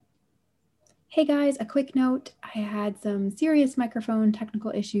Hey guys, a quick note. I had some serious microphone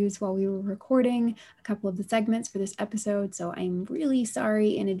technical issues while we were recording a couple of the segments for this episode, so I'm really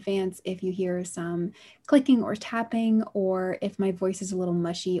sorry in advance if you hear some clicking or tapping, or if my voice is a little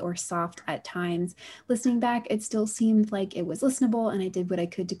mushy or soft at times. Listening back, it still seemed like it was listenable, and I did what I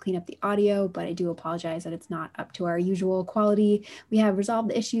could to clean up the audio, but I do apologize that it's not up to our usual quality. We have resolved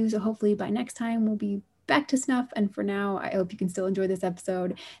the issue, so hopefully by next time we'll be back to snuff. And for now, I hope you can still enjoy this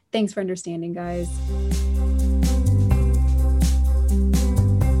episode. Thanks for understanding, guys.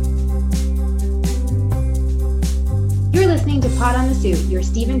 You're listening to Pod on the Suit, your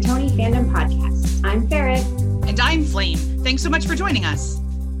Steve and Tony fandom podcast. I'm Ferret. And I'm Flame. Thanks so much for joining us.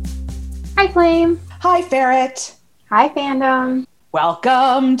 Hi, Flame. Hi, Ferret. Hi, fandom.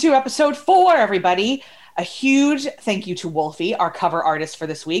 Welcome to episode 4, everybody. A huge thank you to Wolfie, our cover artist for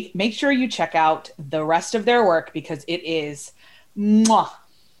this week. Make sure you check out the rest of their work because it is mwah.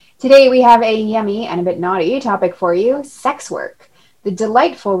 Today we have a yummy and a bit naughty topic for you, sex work. The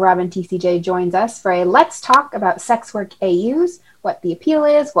delightful Robin TCJ joins us for a let's talk about sex work AUs, what the appeal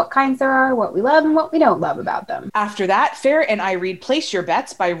is, what kinds there are, what we love and what we don't love about them. After that, Ferret and I read Place Your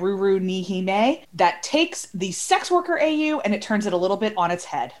Bets by Ruru Nihime that takes the sex worker AU and it turns it a little bit on its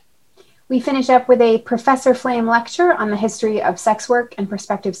head. We finish up with a Professor Flame lecture on the history of sex work and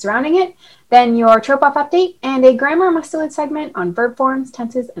perspectives surrounding it, then your trope-off update, and a grammar must-do-it segment on verb forms,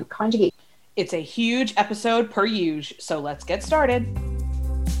 tenses, and conjugation. It's a huge episode per usual, so let's get started.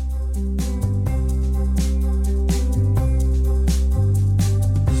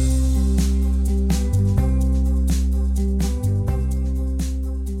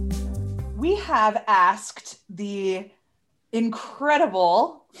 We have asked the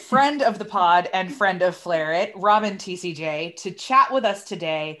incredible friend of the pod and friend of Flaret, Robin TCJ, to chat with us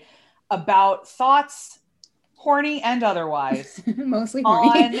today about thoughts, horny and otherwise, mostly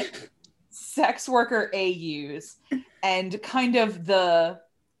horny, on sex worker AUs and kind of the,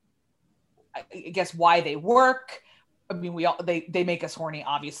 I guess, why they work. I mean, they make us horny,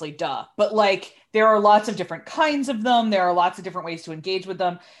 obviously, duh. But like, there are lots of different kinds of them. There are lots of different ways to engage with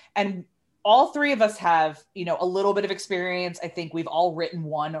them, and all three of us have, a little bit of experience. I think we've all written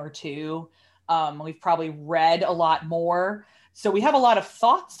one or two. We've probably read a lot more. So we have a lot of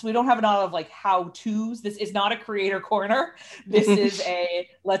thoughts. We don't have a lot of how-tos. This is not a creator corner. This is a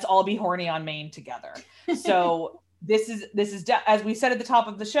let's all be horny on Maine together. So this is as we said at the top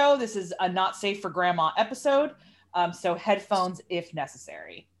of the show, this is a not safe for grandma episode. So headphones if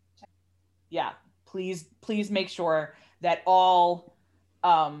necessary. Yeah, please make sure that all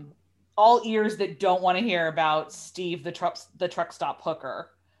ears that don't want to hear about Steve the truck stop hooker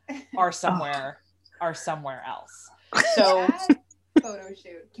are somewhere else. So photo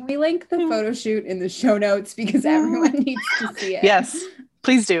shoot. Can we link the photo shoot in the show notes because everyone needs to see it? Yes,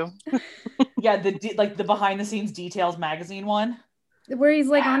 please do. Yeah, the behind the scenes details magazine one where he's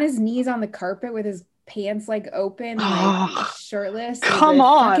on his knees on the carpet with his pants open, shirtless. Come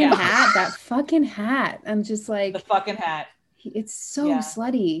on, that fucking hat. I'm just the fucking hat. It's so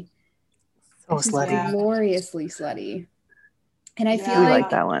slutty. Slutty. Gloriously slutty. And I feel like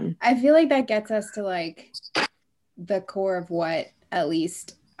that one. I feel like that gets us to the core of what at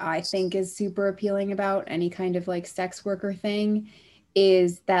least I think is super appealing about any kind of sex worker thing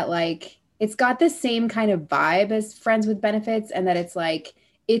is that it's got the same kind of vibe as Friends with Benefits, and that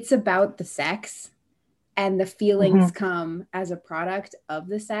it's about the sex and the feelings come as a product of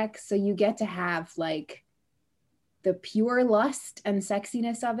the sex. So you get to have the pure lust and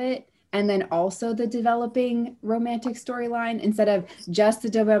sexiness of it, and then also the developing romantic storyline instead of just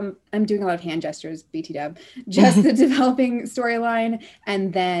I'm doing a lot of hand gestures, BT dub, just the developing storyline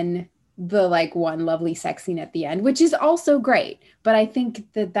and then the one lovely sex scene at the end, which is also great. But I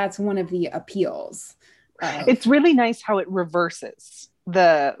think that that's one of the appeals. It's really nice how it reverses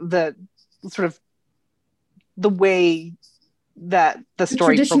the sort of the way that the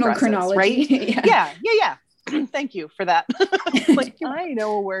story traditional chronology, right? Yeah. Thank you for that. I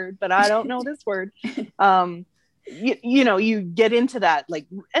know a word, but I don't know this word. You get into that,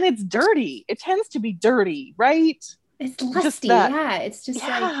 and it's dirty. It tends to be dirty, right? It's lusty. Yeah. It's just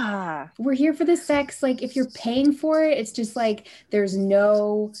we're here for the sex. If you're paying for it, it's just there's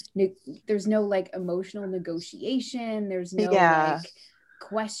no emotional negotiation. There's no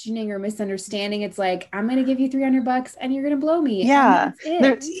questioning or misunderstanding. It's I'm gonna give you $300 and you're gonna blow me.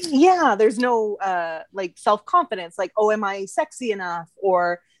 There's no self-confidence, oh, am I sexy enough,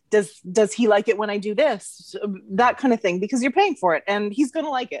 or does he like it when I do this, that kind of thing, because you're paying for it and he's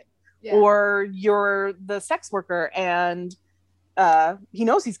gonna like it. Or you're the sex worker and he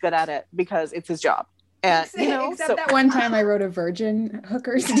knows he's good at it because it's his job. And except that one time I wrote a virgin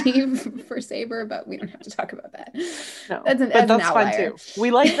hooker Steve for Saber, but we don't have to talk about that. No, that's fun too.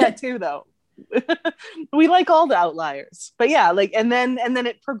 We like that too, though. We like all the outliers, but yeah, like and then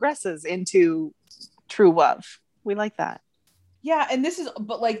it progresses into true love. We like that. Yeah, and this is,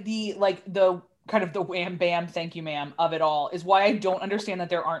 but like the kind of the wham bam thank you ma'am of it all is why I don't understand that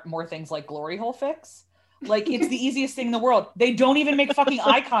there aren't more things like glory hole fics. Like, it's the easiest thing in the world. They don't even make fucking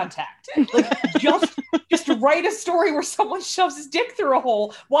eye contact. Like, just write a story where someone shoves his dick through a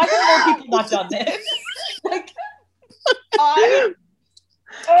hole. Why have more people not done this? Like,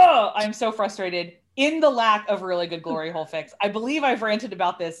 I'm so frustrated in the lack of really good glory hole fics. I believe I've ranted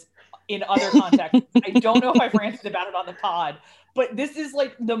about this in other contexts. I don't know if I've ranted about it on the pod, but this is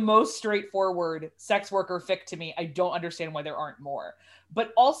like the most straightforward sex worker fic to me. I don't understand why there aren't more.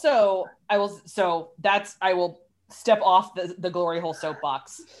 But also, I will step off the glory hole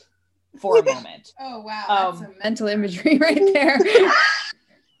soapbox for a moment. Oh, wow. That's some mental imagery right there.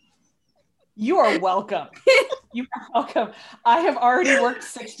 You are welcome. You are welcome. I have already worked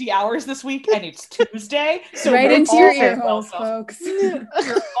 60 hours this week and it's Tuesday. So right into your ear holes, folks. You're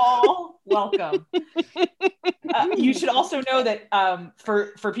all welcome. You should also know that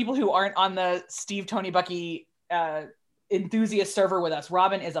for people who aren't on the Steve, Tony, Bucky enthusiast server with us,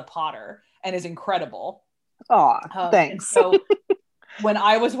 Robin is a potter and is incredible. Thanks. So when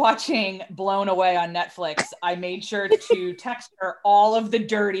I was watching Blown Away on Netflix, I made sure to text her all of the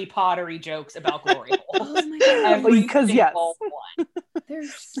dirty pottery jokes about glory holes. Oh my god! Because yes, one.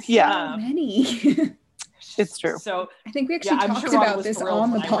 There's so many. It's true. So I think we actually talked about this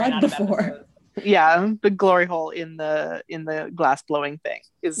on the pod before. Yeah, the glory hole in the glass blowing thing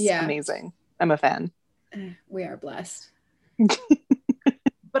is amazing. I'm a fan. We are blessed.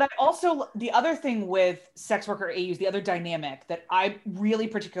 But I also, the other thing with sex worker AUs, the other dynamic that I really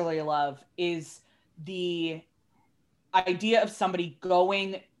particularly love is the idea of somebody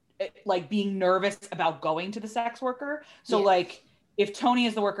going, like being nervous about going to the sex worker. So like if Tony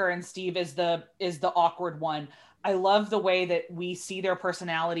is the worker and Steve is the awkward one, I love the way that we see their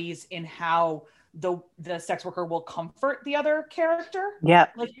personalities in how the sex worker will comfort the other character. Yeah.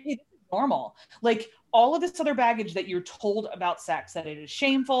 Like it's normal. Like all of this other baggage that you're told about sex, that it is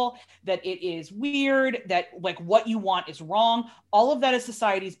shameful, that it is weird, that like what you want is wrong. All of that is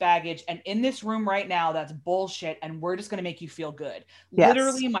society's baggage. And in this room right now, that's bullshit. And we're just going to make you feel good. Yes.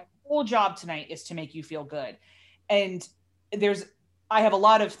 Literally, my whole job tonight is to make you feel good. And I have a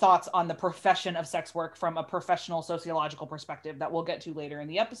lot of thoughts on the profession of sex work from a professional sociological perspective that we'll get to later in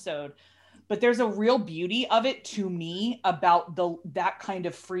the episode. But there's a real beauty of it to me about that kind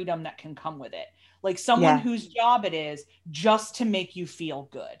of freedom that can come with it. Like someone whose job it is just to make you feel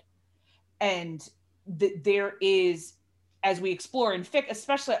good. And there is, as we explore in fic,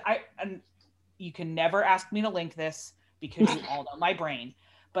 especially, and you can never ask me to link this because you all know my brain,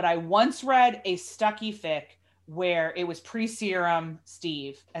 but I once read a Stucky fic where it was pre-serum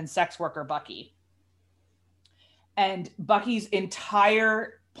Steve and sex worker Bucky. And Bucky's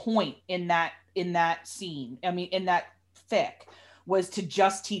entire point in that scene, in that fic, was to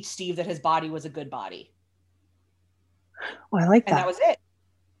just teach Steve that his body was a good body. Oh, I like that. And that was it.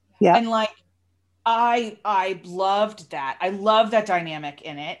 Yeah. And like, I loved that. I love that dynamic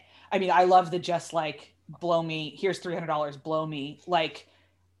in it. I mean, I love the just like, blow me, here's $300, blow me. Like,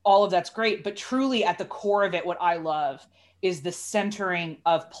 all of that's great. But truly at the core of it, what I love is the centering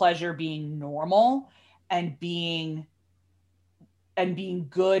of pleasure being normal and being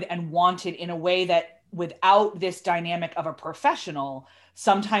good and wanted in a way that without this dynamic of a professional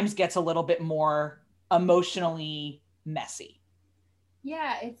sometimes gets a little bit more emotionally messy.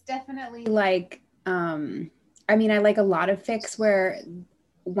 Yeah, it's definitely like, I mean, I like a lot of fics where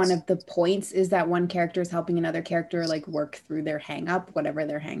one of the points is that one character is helping another character like work through their hang up, whatever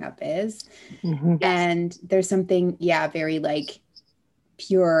their hang up is. Mm-hmm. And there's something, very like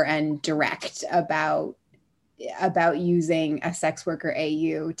pure and direct about using a sex worker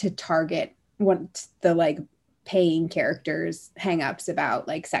AU to target the like paying characters hang-ups about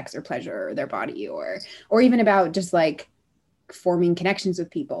like sex or pleasure or their body or even about just like forming connections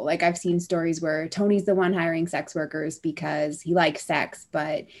with people. Like I've seen stories where Tony's the one hiring sex workers because he likes sex,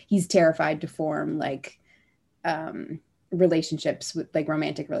 but he's terrified to form like relationships with like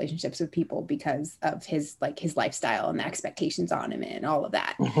romantic relationships with people because of his lifestyle and the expectations on him and all of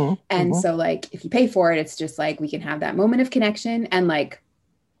that. Mm-hmm, and so like if you pay for it, it's just like we can have that moment of connection. And like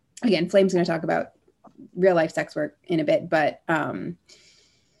again, Flame's going to talk about real life sex work in a bit, but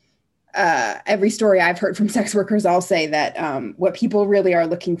every story I've heard from sex workers all say that what people really are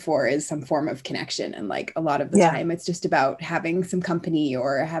looking for is some form of connection. And like a lot of the time it's just about having some company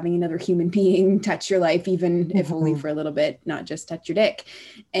or having another human being touch your life, even if only for a little bit, not just touch your dick.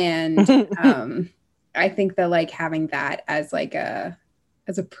 And I think that like having that as a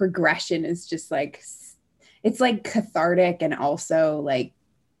progression is just like, it's like cathartic and also like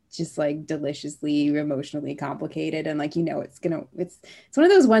just like deliciously emotionally complicated. And like, it's one of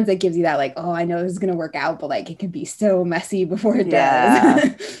those ones that gives you that like, oh, I know this is going to work out, but like it can be so messy before it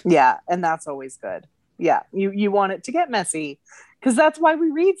does. Yeah. And that's always good. Yeah. You want it to get messy because that's why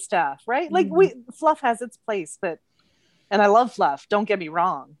we read stuff, right? Like fluff has its place, and I love fluff, don't get me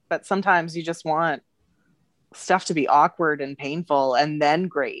wrong, but sometimes you just want stuff to be awkward and painful and then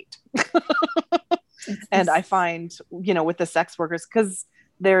great. And I find, with the sex workers, because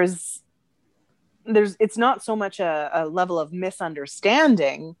there's it's not so much a level of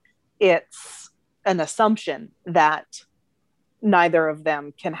misunderstanding, it's an assumption that neither of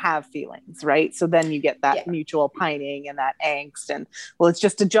them can have feelings, right? So then you get that mutual pining and that angst, and well, it's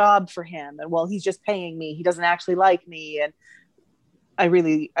just a job for him, and well, he's just paying me, he doesn't actually like me. And I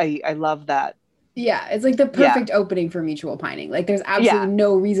love that. Yeah, it's like the perfect opening for mutual pining. Like there's absolutely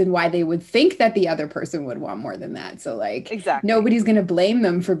no reason why they would think that the other person would want more than that. So like nobody's going to blame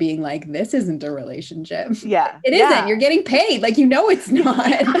them for being like, this isn't a relationship. Yeah. It isn't. You're getting paid. Like, it's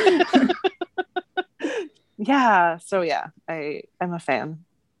not. Yeah. So yeah, I'm a fan.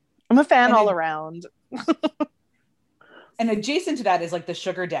 I'm a fan all around. And adjacent to that is like the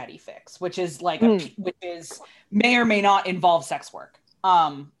sugar daddy fix, which is like, which is may or may not involve sex work.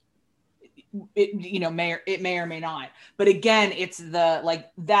 It may or may not, but again, it's the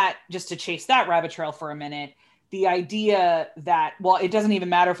like that, just to chase that rabbit trail for a minute, the idea that, well, it doesn't even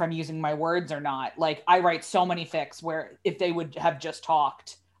matter if I'm using my words or not. Like I write so many fics where if they would have just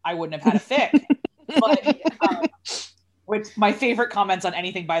talked, I wouldn't have had a fic. But which my favorite comments on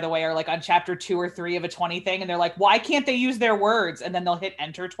anything, by the way, are like on chapter 2 or 3 of a 20 thing. And they're like, why can't they use their words? And then they'll hit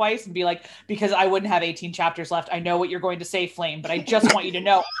enter twice and be like, because I wouldn't have 18 chapters left. I know what you're going to say, Flame, but I just want you to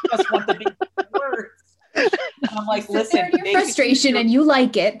know, I just want the big words. And I'm like, listen, your frustration and you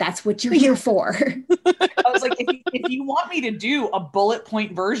like it. That's what you're here for. I was like, if you want me to do a bullet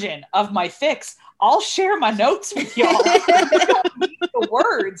point version of my fix, I'll share my notes with y'all. I don't need the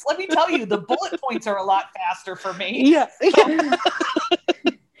words. Let me tell you, the bullet points are a lot faster for me. Yeah.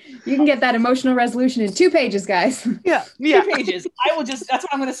 You can get that emotional resolution in 2 pages, guys. Yeah. 2 pages. That's what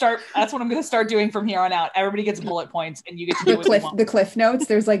I'm going to start. That's what I'm going to start doing from here on out. Everybody gets bullet points and you get to do the cliff notes.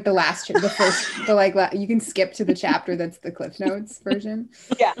 There's like you can skip to the chapter that's the cliff notes version.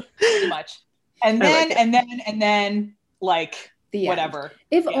 Yeah, pretty much. And then like the whatever.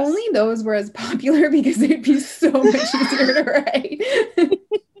 End. If only those were as popular, because it'd be so much easier to write.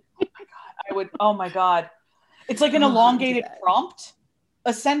 Oh my God. It's like an elongated prompt,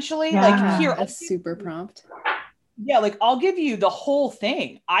 essentially. Like here, a super prompt. Yeah, like I'll give you the whole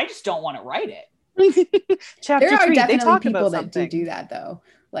thing. I just don't want to write it. Chapter there are 3, definitely people that do that though.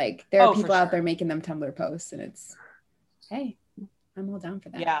 Like there are people out there making them Tumblr posts, and it's, hey, I'm all down for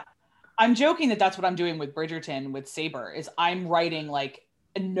that. Yeah. I'm joking that that's what I'm doing with Bridgerton with Saber, is I'm writing like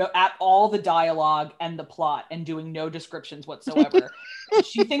at all the dialogue and the plot and doing no descriptions whatsoever.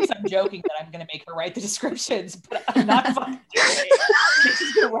 She thinks I'm joking that I'm going to make her write the descriptions, but I'm not fucking doing it.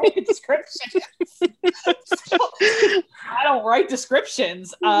 She's going to write the descriptions. So, I don't write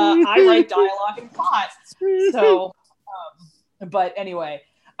descriptions. I write dialogue and plot. So, but anyway,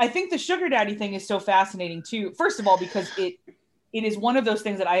 I think the sugar daddy thing is so fascinating too. First of all, because it is one of those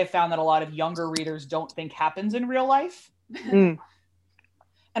things that I have found that a lot of younger readers don't think happens in real life. Mm.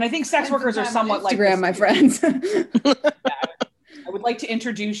 And I think sex workers are somewhat like Instagram, my friends. I would like to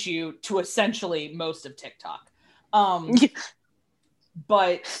introduce you to essentially most of TikTok.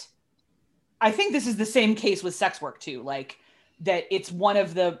 But I think this is the same case with sex work too. Like that it's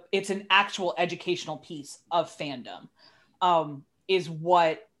an actual educational piece of fandom, is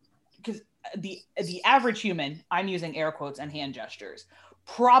what, because the average human, I'm using air quotes and hand gestures,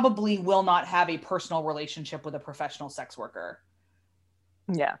 probably will not have a personal relationship with a professional sex worker.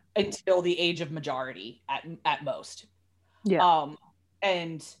 Yeah. Until the age of majority at most. Yeah.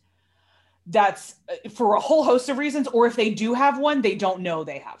 And that's for a whole host of reasons, or if they do have one, they don't know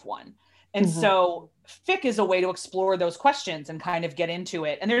they have one. And so fic is a way to explore those questions and kind of get into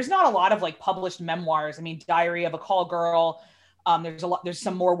it. And there's not a lot of like published memoirs. I mean, Diary of a Call Girl. There's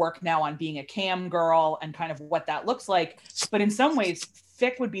some more work now on being a cam girl and kind of what that looks like. But in some ways,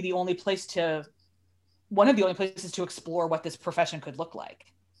 fic would be one of the only places to explore what this profession could look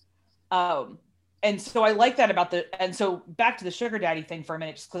like. and so I like that about and so back to the sugar daddy thing for a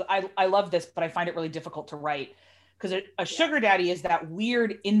minute, just because I love this, but I find it really difficult to write, because a sugar daddy is that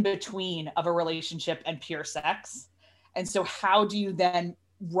weird in between of a relationship and pure sex. And so how do you then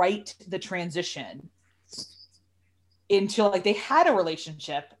write the transition into like they had a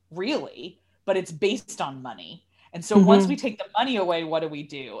relationship really, but it's based on money. And so once we take the money away, what do we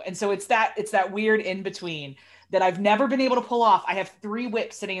do? And so it's that weird in between that I've never been able to pull off. I have 3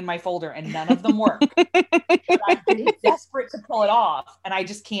 whips sitting in my folder and none of them work. I've been desperate to pull it off and I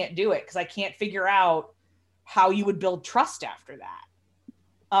just can't do it because I can't figure out how you would build trust after that.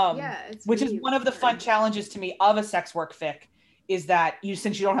 Which really is one of the fun challenges to me of a sex work fic, is that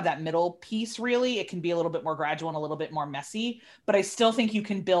since you don't have that middle piece really, it can be a little bit more gradual and a little bit more messy, but I still think you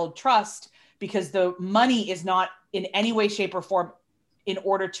can build trust because the money is not in any way, shape, or form in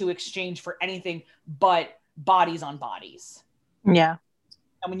order to exchange for anything but bodies on bodies. Yeah.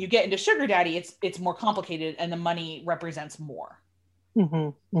 And when you get into sugar daddy, it's more complicated and the money represents more.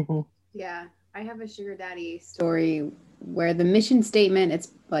 Yeah. I have a sugar daddy story where the mission statement,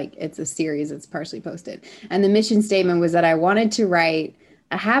 it's a series, it's partially posted. And the mission statement was that I wanted to write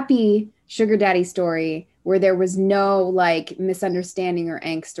a happy sugar daddy story where there was no like misunderstanding or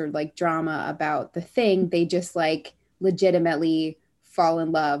angst or like drama about the thing. They just like legitimately fall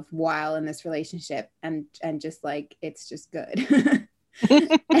in love while in this relationship and just like, it's just good.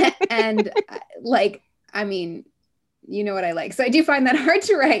 and like, I mean, you know what I like. So I do find that hard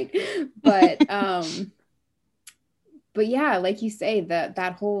to write, but yeah, like you say,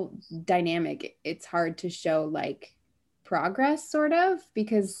 that whole dynamic, it's hard to show like progress sort of,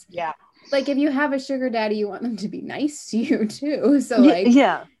 because like if you have a sugar daddy, you want them to be nice to you too. So like,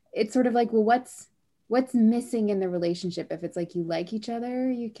 it's sort of like, well, what's missing in the relationship? If it's like, you like each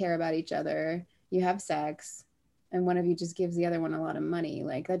other, you care about each other, you have sex, and one of you just gives the other one a lot of money.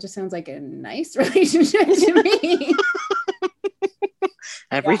 Like that just sounds like a nice relationship to me.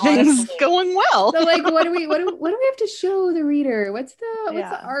 Everything's going well. So like, what do we have to show the reader? What's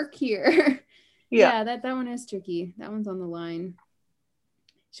the arc here? That one is tricky. That one's on the line.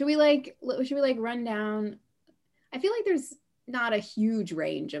 Should we run down? I feel like there's not a huge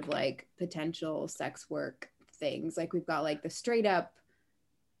range of like potential sex work things. Like we've got like the straight up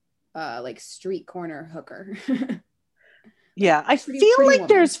like street corner hooker. Yeah, I feel like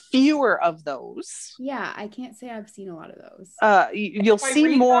there's fewer of those. Yeah, I can't say I've seen a lot of those. You'll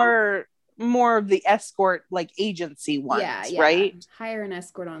see more of the escort like agency ones, right? Hire an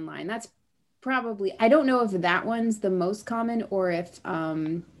escort online. That's probably, I don't know if that one's the most common or if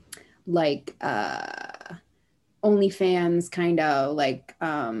like OnlyFans kind of like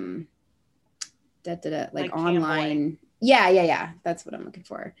like online. Yeah. That's what I'm looking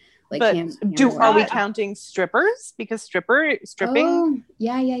for. Like, but are we counting strippers? Because stripping. Oh,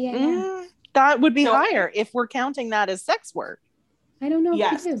 yeah. That would be higher if we're counting that as sex work. I don't know.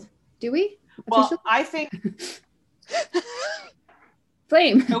 If we do. Do we? Well, I think.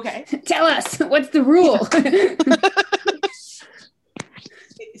 Flame. Okay. Tell us, what's the rule?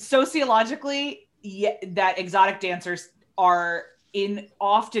 Sociologically, that exotic dancers are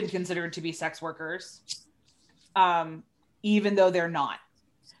often considered to be sex workers, even though they're not.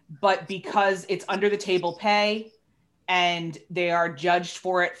 But because it's under the table pay and they are judged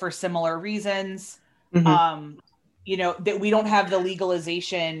for it for similar reasons, that we don't have the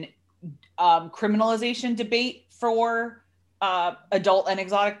legalization, criminalization debate for adult and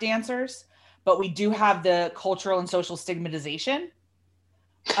exotic dancers, but we do have the cultural and social stigmatization.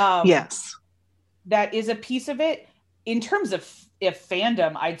 Yes. That is a piece of it. In terms of if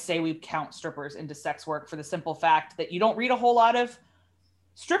fandom, I'd say we count strippers into sex work for the simple fact that you don't read a whole lot of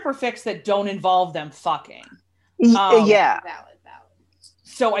stripper fics that don't involve them fucking. Valid.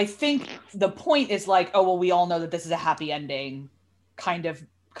 So I think the point is like, oh, well, we all know that this is a happy ending kind of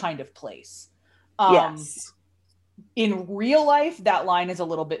place. Yes. In real life, that line is a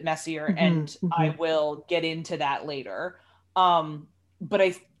little bit messier, and I will get into that later. But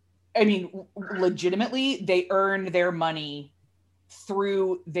I mean, legitimately, they earn their money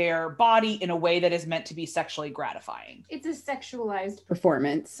through their body in a way that is meant to be sexually gratifying. It's a sexualized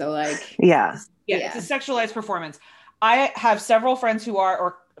performance. So like, it's a sexualized performance. I have several friends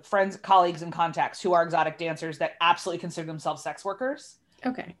colleagues and contacts who are exotic dancers that absolutely consider themselves sex workers.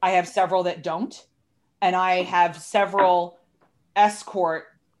 Okay. I have several that don't. And I have several escort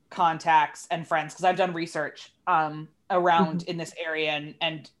contacts and friends, because I've done research around in this area.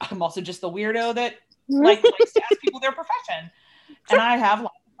 And I'm also just the weirdo that likes to ask people their profession. And I have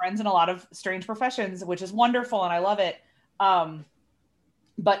lots of friends in a lot of strange professions, which is wonderful. And I love it.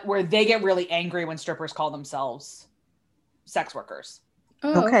 But where they get really angry when strippers call themselves sex workers.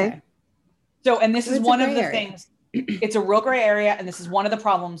 Oh, okay. So, and this So is it's a one of gray the area. things, it's a real gray area. And this is one of the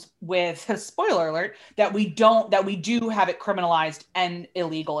problems with, spoiler alert, that we do have it criminalized and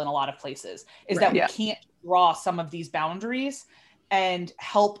illegal in a lot of places, is that Right. we Yeah. can't draw some of these boundaries and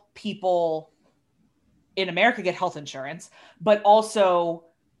help people in America get health insurance, but also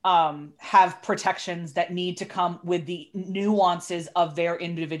have protections that need to come with the nuances of their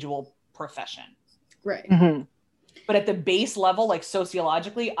individual profession. Right. Mhm. But at the base level, like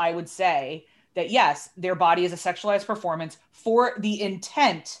sociologically, I would say that yes, their body is a sexualized performance for the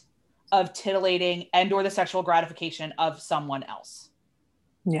intent of titillating and or the sexual gratification of someone else.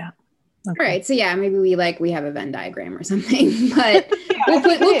 Yeah. All right. So yeah, maybe we have a Venn diagram or something, but I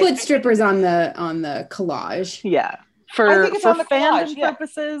think we'll it is. put strippers on the collage. Yeah. I For think it's on the collage, fandom yeah.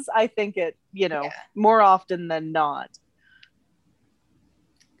 purposes, I think it, Yeah. more often than not,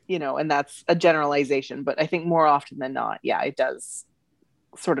 and that's a generalization, but I think more often than not, yeah, it does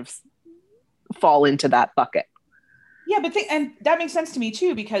sort of fall into that bucket. Yeah, but and that makes sense to me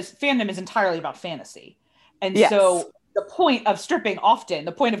too, because fandom is entirely about fantasy. And Yes. so the point of stripping, often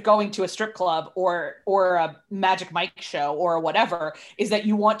the point of going to a strip club or a Magic Mike show or whatever, is that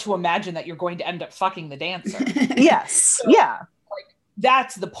you want to imagine that you're going to end up fucking the dancer. Yes. So, yeah.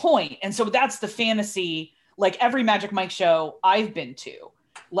 That's the point. And so that's the fantasy. Like every Magic Mike show I've been to,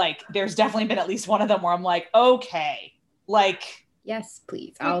 like there's definitely been at least one of them where I'm like, okay, like, Yes,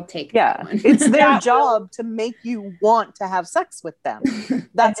 please. I'll take Yeah. that one. It's their Yeah. job to make you want to have sex with them.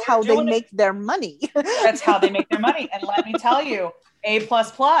 That's they're how they doing it. make their money. That's how they make their money. And let me tell you, A++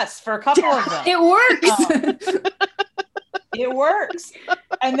 for a couple of them. It works. It works.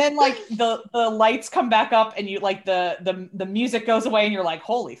 And then like the lights come back up and you like the music goes away and you're like,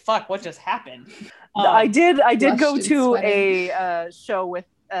 holy fuck, what just happened? I did go Flushed and to sweating. a show with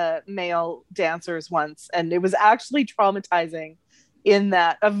male dancers once, and it was actually traumatizing in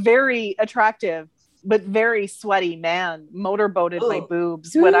that a very attractive but very sweaty man motorboated my Ugh.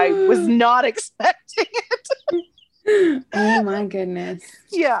 boobs when I was not expecting it. Oh my goodness.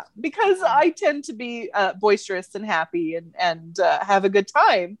 Yeah, because I tend to be boisterous and happy and have a good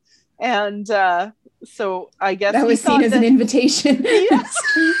time, and so I guess That he was seen thought as an invitation. yes.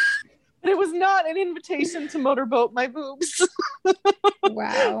 But it was not an invitation to motorboat my boobs.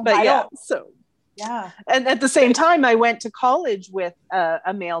 Wow. But I yeah, don't- so Yeah. and at the same time I went to college with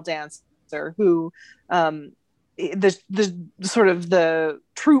a male dancer who the sort of the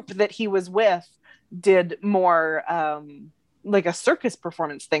troupe that he was with did more like a circus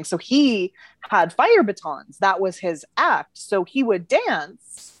performance thing, so he had fire batons. That was his act, so he would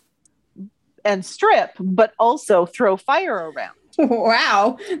dance and strip but also throw fire around.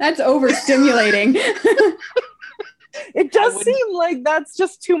 Wow. That's overstimulating. It does wouldn't- seem like that's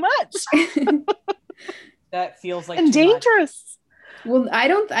just too much That feels like and too much. dangerous. Well,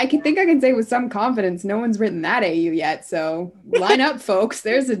 I can say with some confidence, no one's written that AU yet. So line up, folks.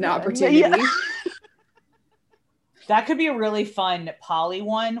 There's an opportunity. Yeah. That could be a really fun poly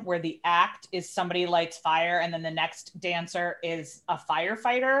one where the act is somebody lights fire and then the next dancer is a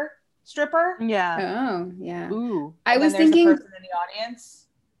firefighter stripper. Yeah. Oh, yeah. Ooh. I And was then there's a thinking person in the audience.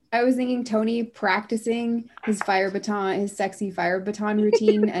 Tony practicing his sexy fire baton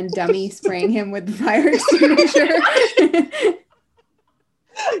routine and Dummy spraying him with the fire extinguisher.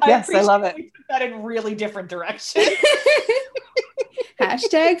 Yes, I love appreciate it. We took that in really different directions.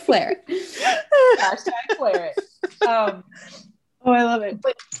 Hashtag flare. Hashtag flare it. Oh, I love it.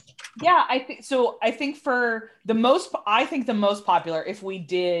 Yeah, I think so. I think the most popular, if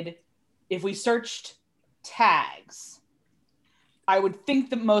we searched tags, I would think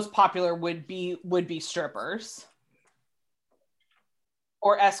the most popular would be strippers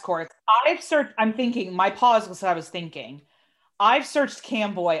or escorts. My pause was I was thinking. I've searched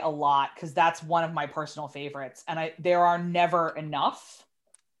camboy a lot because that's one of my personal favorites, and there are never enough.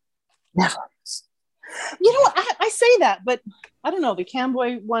 Never. I say that, but I don't know. The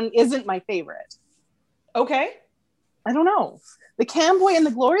camboy one isn't my favorite. Okay. I don't know. The camboy and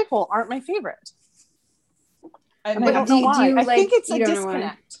the glory hole aren't my favorite. And I don't know why. I think it's a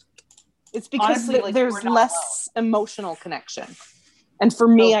disconnect. It's because Honestly, like, there's we're not less emotional connection. And for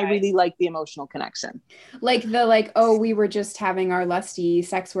me, I Okay. really like the emotional connection. We were just having our lusty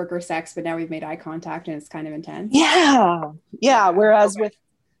sex worker sex, but now we've made eye contact and it's kind of intense. Yeah. Yeah. Whereas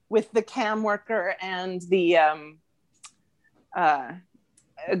with the cam worker and the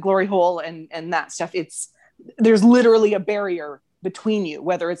glory hole and that stuff, there's literally a barrier between you,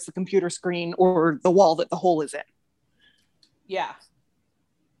 whether it's the computer screen or the wall that the hole is in. Yeah.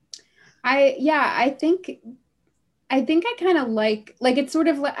 I think I kind of like it's sort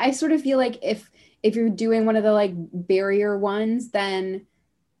of like, I sort of feel like if you're doing one of the like barrier ones, then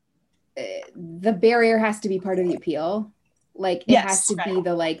the barrier has to be part of the appeal. Like it has to be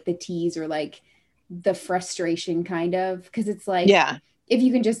the like the tease or like the frustration kind of, because it's like, if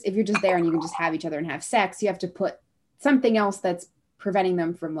you're just there and you can just have each other and have sex, you have to put something else that's preventing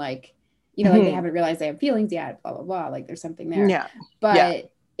them from like, you know, like they haven't realized they have feelings yet, blah blah blah, like there's something there.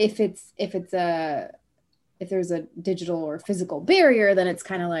 But if there's a digital or physical barrier, then it's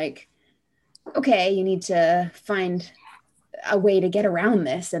kind of like, okay, you need to find a way to get around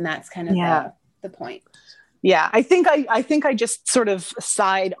this, and that's kind of the point. I think I just sort of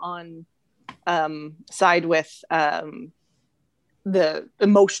side with the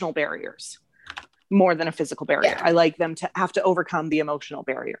emotional barriers more than a physical barrier. I like them to have to overcome the emotional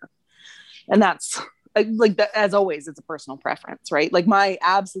barrier, and that's like that, as always, it's a personal preference, right? Like my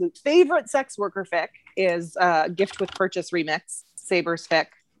absolute favorite sex worker fic is Gift with Purchase remix, Saber's fic,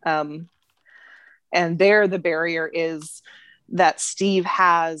 and there the barrier is that Steve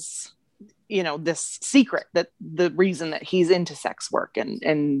has, you know, this secret, that the reason that he's into sex work,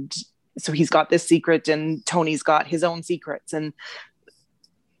 and so he's got this secret and Tony's got his own secrets, and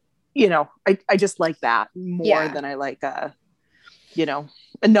you know, I just like that more than I like a, you know,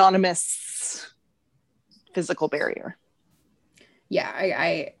 anonymous physical barrier.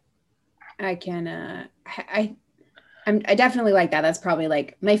 I definitely like that. That's probably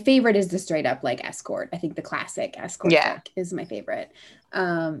like my favorite is the straight up like escort. I think the classic escort fic is my favorite.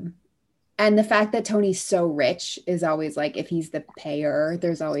 And the fact that Tony's so rich is always like, if he's the payer,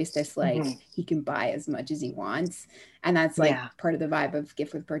 there's always this like, he can buy as much as he wants. And that's like part of the vibe of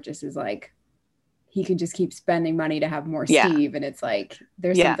Gift with Purchase is like, he can just keep spending money to have more Steve. And it's like,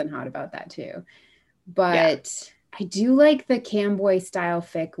 there's something hot about that too. But I do like the camboy style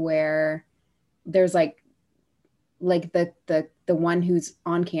fic where there's like the one who's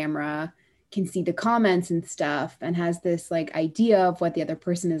on camera can see the comments and stuff and has this like idea of what the other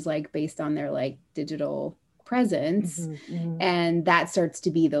person is like based on their like digital presence. And that starts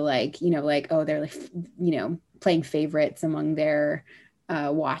to be the like, you know, like, oh, they're like, you know, playing favorites among their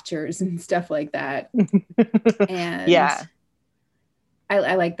watchers and stuff like that. And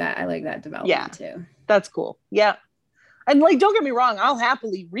I like that. I like that development too. That's cool. Yeah. And like, don't get me wrong, I'll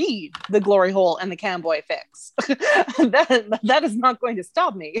happily read the Glory Hole and the Camboy fics. that is not going to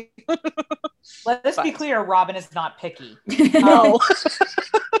stop me. Let us be clear, Robin is not picky. No.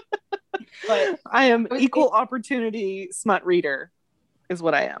 But I am equal opportunity smut reader is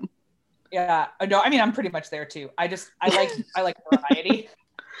what I am. Yeah. No, I mean, I'm pretty much there too. I like variety.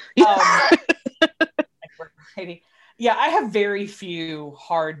 Yeah, I have very few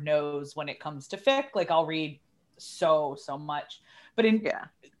hard no's when it comes to fic. Like I'll read so much, but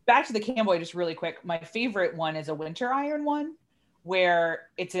back to the Camboy just really quick, my favorite one is a Winter Iron one where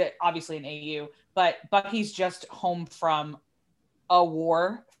it's obviously an AU, but Bucky's just home from a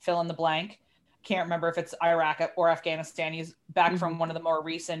war, fill in the blank, can't remember if it's Iraq or Afghanistan. He's back from one of the more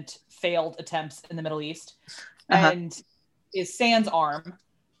recent failed attempts in the Middle East, and is sans arm,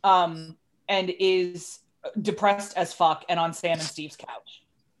 and is depressed as fuck and on Sam and Steve's couch.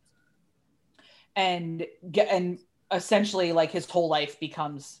 And essentially like his whole life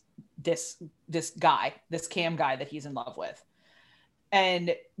becomes this guy, this cam guy that he's in love with.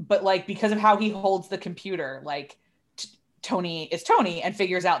 But like, because of how he holds the computer, like Tony is Tony and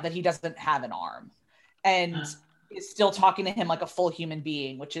figures out that he doesn't have an arm and is still talking to him like a full human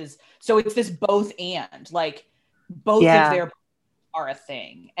being, which is, so it's this both and like both of their are a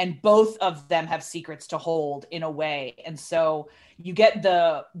thing and both of them have secrets to hold in a way. And so you get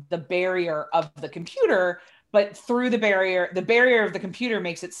the barrier of the computer, but through the barrier of the computer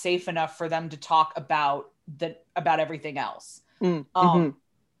makes it safe enough for them to talk about everything else.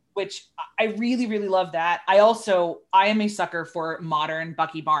 Which I really, really love that. I am a sucker for modern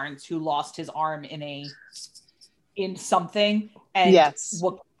Bucky Barnes who lost his arm in something, and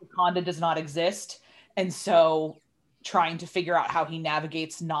Wakanda does not exist. And so trying to figure out how he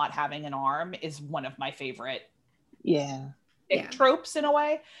navigates not having an arm is one of my favorite tropes in a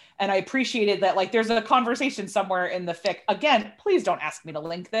way. And I appreciated that, like, there's a conversation somewhere in the fic. Again, please don't ask me to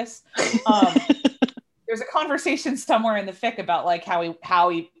link this. There's a conversation somewhere in the fic about like how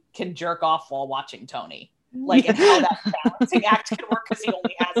he can jerk off while watching Tony, like, and how that balancing act can work because he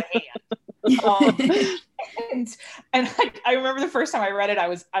only has a hand. And I remember the first time I read it, I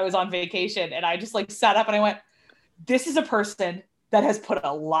was on vacation and I just like sat up and I went, this is a person that has put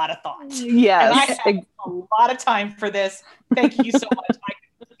a lot of thought. Yes. And I had a lot of time for this. Thank you so much. I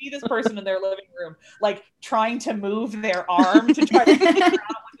could see this person in their living room, like trying to move their arm to try to figure out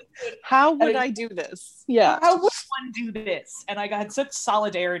what this would How would I do this? Yeah. How would one do this? And I got such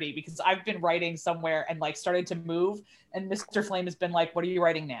solidarity because I've been writing somewhere and like started to move, and Mr. Flame has been like, "What are you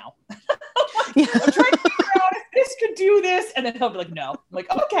writing now?" I'm trying to figure out if this could do this, and then he'll be like, "No." I'm like,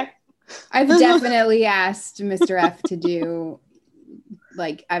 "Okay." I've definitely asked Mr. F to do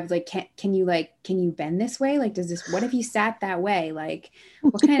like, I was like, can you bend this way? Like, what if you sat that way? Like,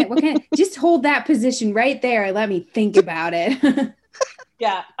 what kind of, just hold that position right there. Let me think about it.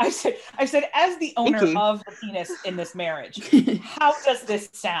 Yeah, I said, as the owner of the penis in this marriage, how does this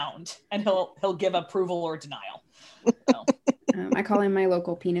sound? And he'll give approval or denial. So. I call him my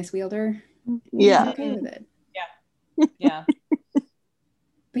local penis wielder. Yeah. He's okay with it. Yeah.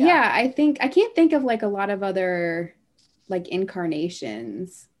 But yeah, I can't think of like a lot of other like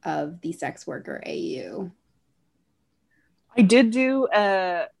incarnations of the sex worker AU. I did do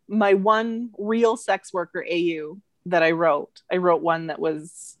my one real sex worker AU that I wrote. I wrote one that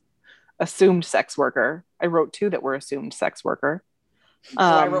was assumed sex worker. I wrote two that were assumed sex worker.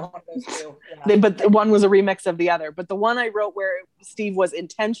 I wrote one of those too. Yeah. But one was a remix of the other. But the one I wrote where Steve was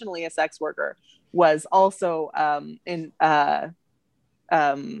intentionally a sex worker was also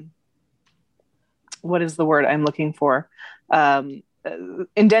what is the word I'm looking for?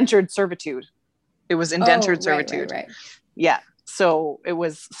 Indentured servitude. It was indentured servitude. Right. Yeah. So it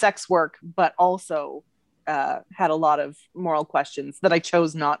was sex work, but also had a lot of moral questions that I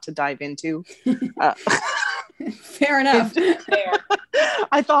chose not to dive into. Fair enough.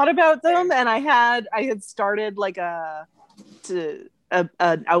 I thought about them, and I had started like an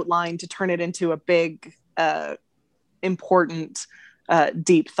outline to turn it into a big, important,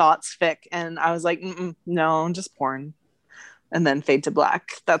 deep thoughts fic, and I was like, no, just porn, and then fade to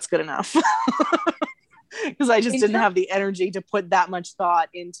black. That's good enough. Because I just didn't have the energy to put that much thought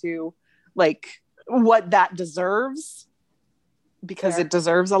into like what that deserves, because it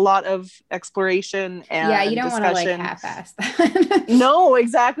deserves a lot of exploration and you don't want to like half-ass that. No,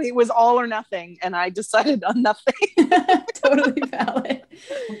 exactly. It was all or nothing, and I decided on nothing. Totally valid.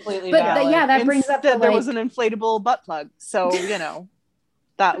 Completely but valid. that brings up there was an inflatable butt plug, so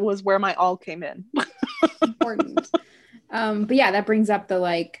that was where my all came in. Important. But yeah, that brings up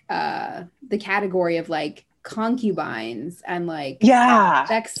the category of like concubines and like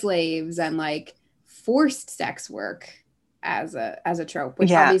sex slaves and like forced sex work as a trope,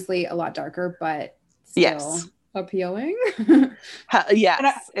 which obviously a lot darker, but still appealing.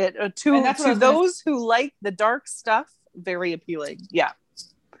 Yes, to those who like the dark stuff, very appealing. Yeah.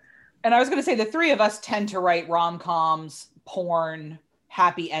 And I was going to say the three of us tend to write rom-coms, porn,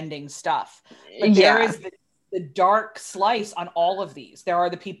 happy ending stuff, but there is the dark slice on all of these. There are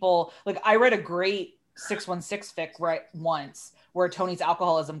the people, like I read a great 616 fic once where Tony's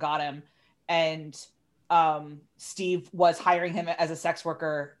alcoholism got him, and Steve was hiring him as a sex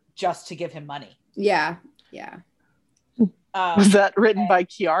worker just to give him money. Yeah. Was that written by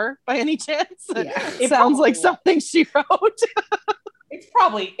Kiar by any chance? Yeah. It sounds like something she wrote. It's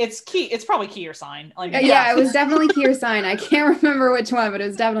probably Kier Sign. Like, it was definitely Kier Sign. I can't remember which one, but it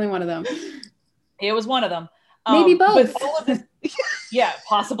was definitely one of them. It was one of them. Maybe both. But all of this,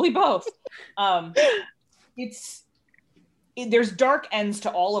 possibly both. There's dark ends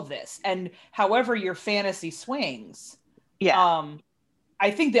to all of this, and however your fantasy swings.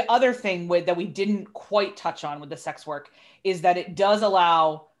 I think the other thing that we didn't quite touch on with the sex work is that it does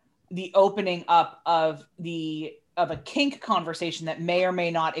allow the opening up of a kink conversation that may or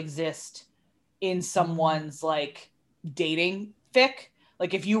may not exist in someone's like dating fic.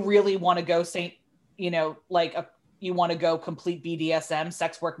 Like if you really want to go you want to go complete BDSM,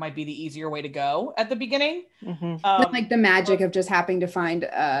 sex work might be the easier way to go at the beginning. Mm-hmm. Like the magic of just happening to find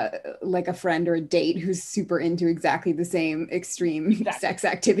like a friend or a date who's super into exactly the same extreme sex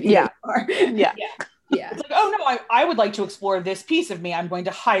activity. Yeah. It's like, oh no, I would like to explore this piece of me. I'm going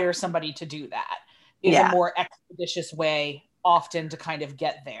to hire somebody to do that. Is a more expeditious way often to kind of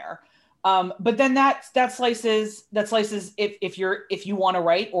get there. But then that slices if you want to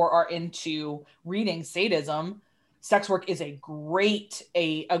write or are into reading sadism, sex work is a great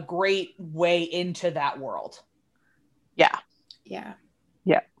way into that world. Yeah.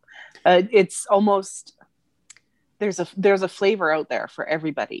 It's almost there's a flavor out there for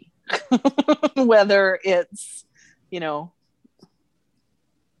everybody, whether it's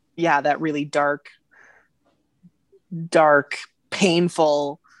that really dark,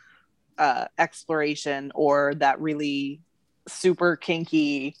 painful exploration, or that really super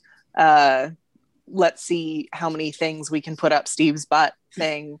kinky let's see how many things we can put up Steve's butt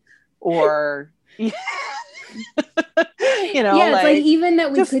thing, or You know, yeah, it's like even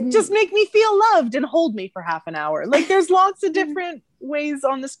that we couldn't just make me feel loved and hold me for half an hour. Like there's lots of different ways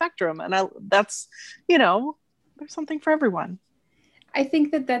on the spectrum, and that's, you know, there's something for everyone. I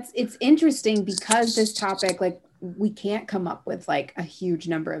think it's interesting because this topic, like we can't come up with like a huge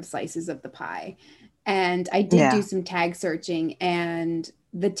number of slices of the pie. And I did do some tag searching, and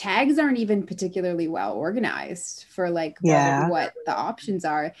the tags aren't even particularly well organized for like what the options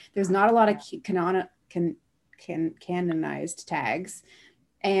are. There's not a lot of canonized tags,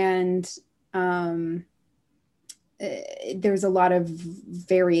 and there's a lot of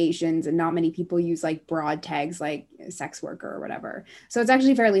variations, and not many people use like broad tags like sex worker or whatever. So it's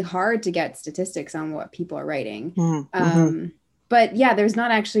actually fairly hard to get statistics on what people are writing. But yeah, there's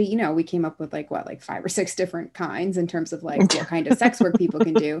not actually, you know, we came up with like 5 or 6 different kinds in terms of like what kind of sex work people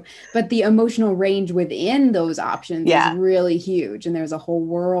can do. But the emotional range within those options is really huge. And there's a whole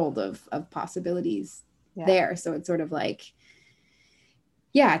world of possibilities there. So it's sort of like,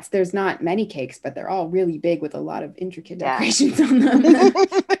 there's not many cakes, but they're all really big with a lot of intricate decorations on them.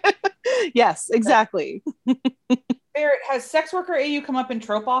 Yes, exactly. Barrett, has Sex Worker AU come up in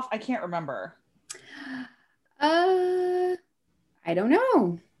Trope Off? I can't remember. I don't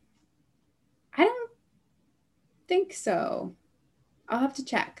know. I don't think so. I'll have to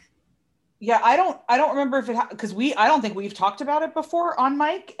check. Yeah, I don't remember if it because I don't think we've talked about it before on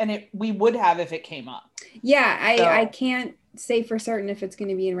mic, and we would have if it came up. Yeah, I can't say for certain if it's going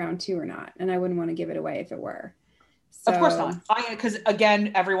to be in round 2 or not, and I wouldn't want to give it away if it were. So, of course not. Because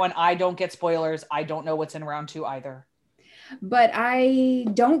again, everyone, I don't get spoilers. I don't know what's in round 2 either. But I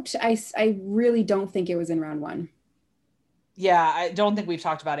really don't think it was in round 1. Yeah, I don't think we've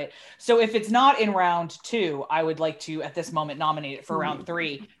talked about it. So if it's not in round 2, I would like to, at this moment, nominate it for round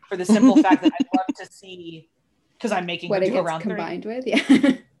 3 for the simple fact that I'd love to see, because I'm making what it gets round combined 3. with.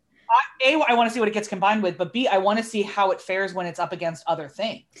 Yeah. I want to see what it gets combined with, but B, I want to see how it fares when it's up against other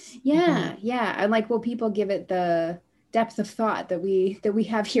things. Yeah, yeah. And like, will people give it the depth of thought that we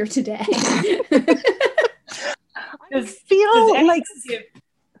have here today? Does like give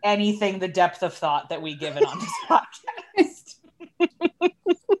anything the depth of thought that we give it on this podcast?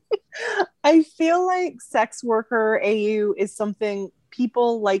 I feel like Sex Worker AU is something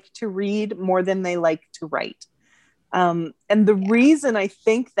people like to read more than they like to write. And the reason I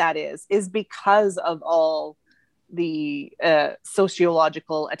think that is because of all the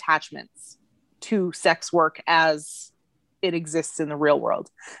sociological attachments to sex work as it exists in the real world.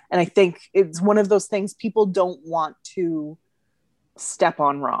 And I think it's one of those things people don't want to step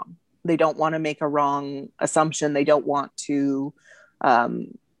on wrong. They don't want to make a wrong assumption. They don't want to,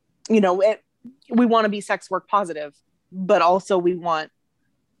 we want to be sex work positive, but also we want,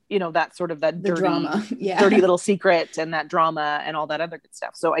 that sort of that dirty drama, dirty little secret and that drama and all that other good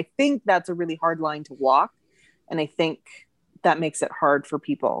stuff. So I think that's a really hard line to walk. And I think that makes it hard for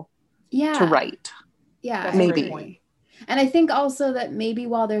people to write. Yeah, that's maybe. And I think also that maybe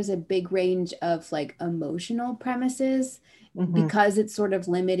while there's a big range of like emotional premises, because it's sort of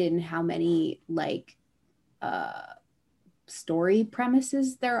limited in how many like story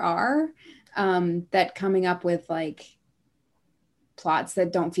premises there are, that coming up with like plots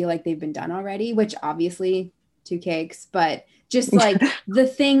that don't feel like they've been done already, which obviously 2 cakes, but just like the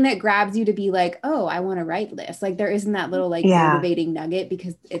thing that grabs you to be like, oh, I want to write this. Like there isn't that little like motivating nugget,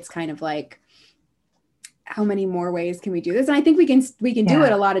 because it's kind of like, how many more ways can we do this? And I think we can do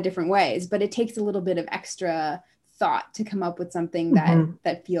it a lot of different ways, but it takes a little bit of extra thought to come up with something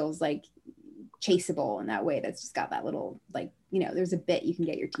that feels like chaseable in that way. That's just got that little, like, there's a bit you can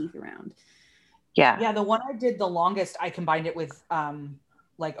get your teeth around. Yeah. The one I did the longest, I combined it with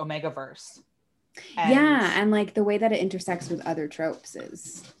like Omegaverse. And like the way that it intersects with other tropes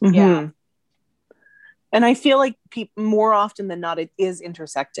is. And I feel like more often than not, it is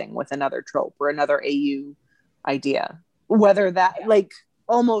intersecting with another trope or another AU idea. Whether that like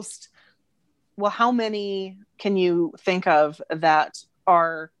almost, well, how many can you think of that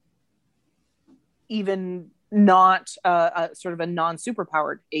are even not a sort of a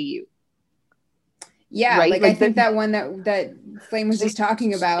non-superpowered AU? Yeah, right? like I think that one that Flame was just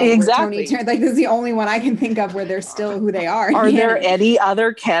talking about, exactly. Tony, like this is the only one I can think of where they're still who they are. Are there any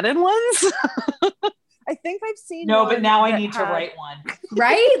other canon ones? I think I've seen. No, but now I need to write one.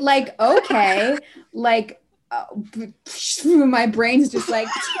 Right? Like, okay, like my brain's just like,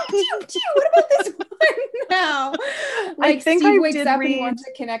 what about this one now? Like, I think Steve I wakes did up read... and he wants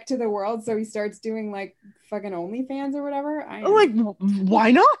to connect to the world, so he starts doing like fucking OnlyFans or whatever. Like,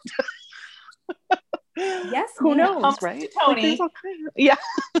 why not? Yes, who knows, right? Tony. Yeah.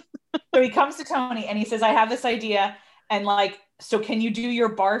 So he comes to Tony and he says, I have this idea. And like, so can you do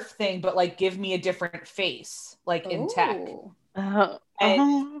your barf thing, but like give me a different face, like in tech?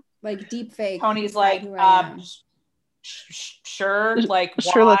 And like deep fake. Tony's like, sure, like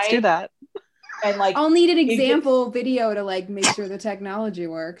sure, why? let's do that. And like, I'll need an example video to like make sure the technology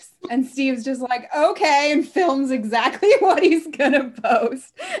works. And Steve's just like, okay, and films exactly what he's gonna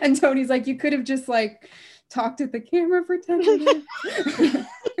post. And Tony's like, you could have just like talked at the camera for 10 minutes.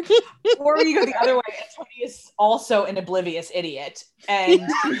 Or you go the other way, and Tony is also an oblivious idiot and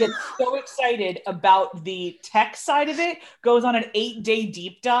gets so excited about the tech side of it, goes on an 8-day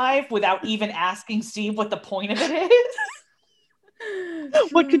deep dive without even asking Steve what the point of it is.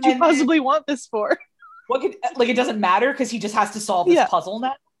 What could you possibly want this for? What could, like, it doesn't matter because he just has to solve this puzzle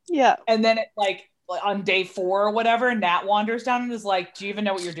now. Yeah. And then it, like on day 4 or whatever, Nat wanders down and is like, do you even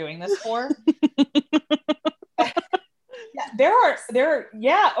know what you're doing this for? There are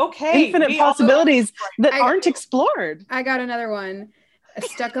infinite possibilities that aren't explored. I got another one. A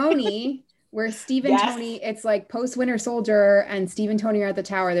Stuckoni, where Steve and Tony, it's like post Winter Soldier, and Steve and Tony are at the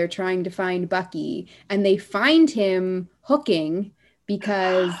tower. They're trying to find Bucky, and they find him hooking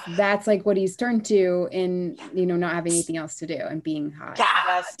because that's like what he's turned to in, you know, not having anything else to do and being hot.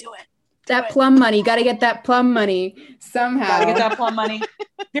 Yes, do it. That plum money, got to get that plum money somehow. Got to get that plum money.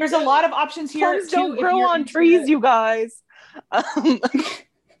 There's a lot of options here. Plums don't grow on trees, you guys. Robin.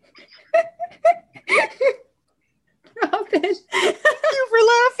 Thank you for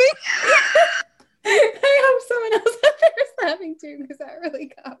laughing. I hope someone else out there is laughing too, because that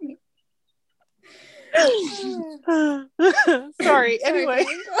really got me. Sorry. Anyway,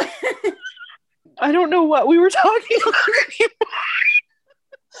 I don't know what we were talking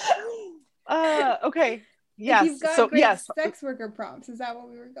about. Okay. Yes. You've got sex worker prompts. Is that what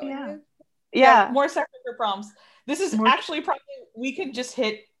we were going with? Yeah. More sex worker prompts. This is actually probably, we could just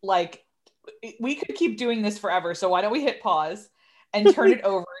hit, like, we could keep doing this forever. So why don't we hit pause and turn it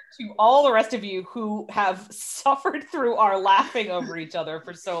over to all the rest of you who have suffered through our laughing over each other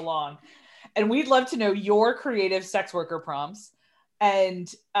for so long. And we'd love to know your creative sex worker prompts.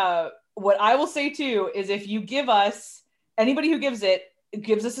 And what I will say too is, if you give us, anybody who gives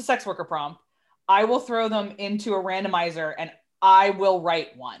us a sex worker prompt, I will throw them into a randomizer and I will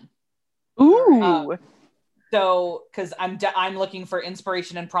write one. Ooh. So, because I'm looking for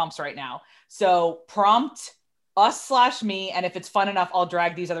inspiration and prompts right now. So prompt us/me, and if it's fun enough, I'll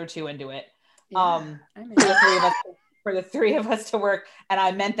drag these other 2 into it. For the 3 of us to work, and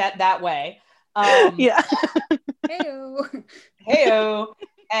I meant that way. Heyo.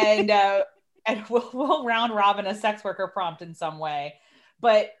 And we'll round robin a sex worker prompt in some way.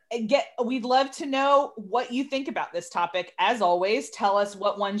 But we'd love to know what you think about this topic. As always, tell us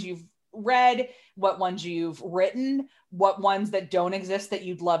what ones you've read, what ones you've written, what ones that don't exist that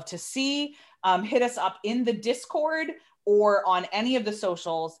you'd love to see. Hit us up in the Discord or on any of the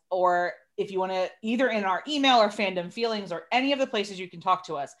socials, or if you want to, either in our email or Fandom Feelings or any of the places you can talk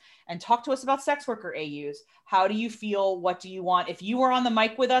to us, and talk to us about sex worker AUs. How do you feel? What do you want? If you were on the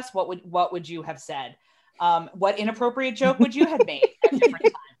mic with us, what would you have said? What inappropriate joke would you have made at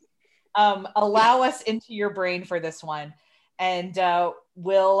different times? Allow us into your brain for this one. And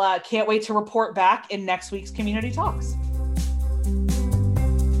we'll can't wait to report back in next week's Community Talks.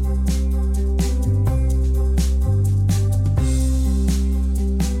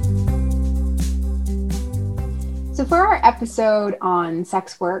 So for our episode on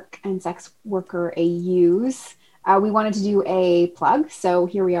sex work and sex worker AUs, we wanted to do a plug. So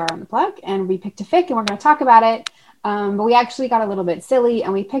here we are on the plug, and we picked a fic and we're going to talk about it. But we actually got a little bit silly,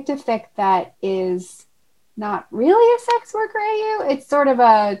 and we picked a fic that is not really a sex worker AU. It's sort of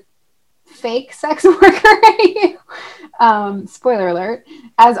a fake sex worker AU. Spoiler alert.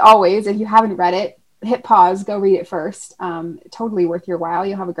 As always, if you haven't read it, hit pause, go read it first. Totally worth your while.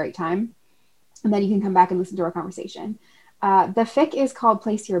 You'll have a great time. And then you can come back and listen to our conversation. The fic is called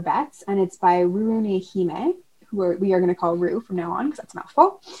Place Your Bets, and it's by Rurune Hime, who we are going to call Rue from now on, because that's a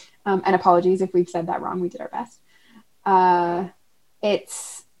mouthful. And apologies if we've said that wrong. We did our best.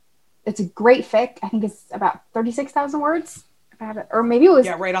 It's a great fic. I think it's about 36,000 words. If I have it, or maybe it was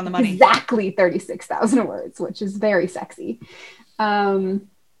right on the money. Exactly 36,000 words, which is very sexy. And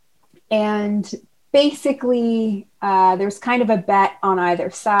basically, there's kind of a bet on either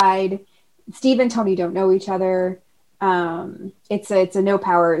side. Steve and Tony don't know each other. It's a no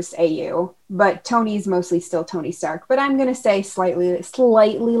powers AU, but Tony's mostly still Tony Stark. But I'm gonna say slightly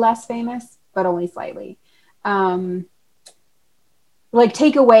less famous, but only slightly. Like,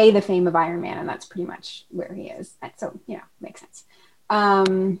 take away the fame of Iron Man, and that's pretty much where he is. So, makes sense.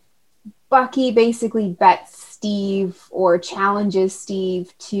 Bucky basically bets Steve or challenges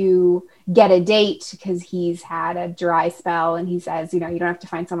Steve to get a date because he's had a dry spell, and he says, you know, you don't have to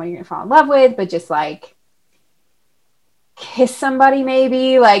find someone you're gonna fall in love with, but just like kiss somebody,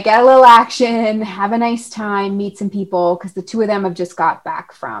 maybe like get a little action, have a nice time, meet some people, because the two of them have just got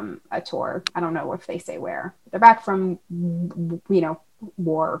back from a tour. I don't know if they say where. They're back from, you know,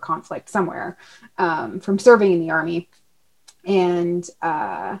 war or conflict somewhere, from serving in the army. And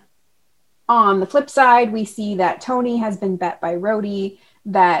on the flip side, we see that Tony has been bet by Rhodey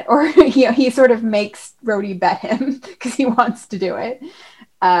that, or you know, he sort of makes Rhodey bet him because he wants to do it,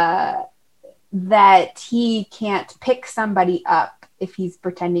 that he can't pick somebody up if he's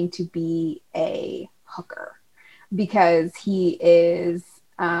pretending to be a hooker, because he is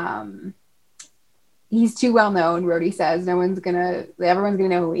he's too well known. Rhodey says everyone's gonna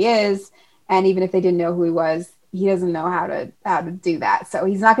know who he is, and even if they didn't know who he was, he doesn't know how to do that. So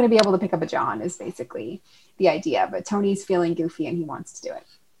he's not going to be able to pick up a John, is basically the idea. But Tony's feeling goofy and he wants to do it.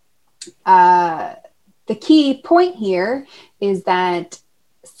 The key point here is that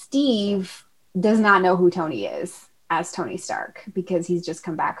Steve does not know who Tony is as Tony Stark, because he's just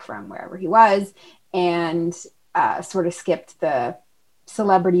come back from wherever he was and sort of skipped the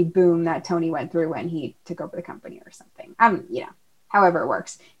celebrity boom that Tony went through when he took over the company or something. You know, however it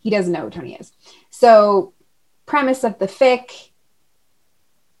works, he doesn't know who Tony is. So premise of the fic,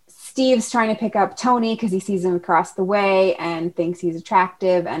 Steve's trying to pick up Tony because he sees him across the way and thinks he's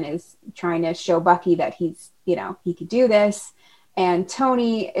attractive and is trying to show Bucky that he's, you know, he could do this. And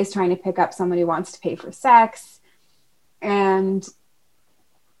Tony is trying to pick up someone who wants to pay for sex. And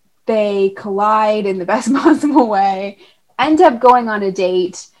they collide in the best possible way, end up going on a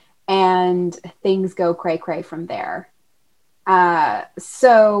date, and things go cray-cray from there.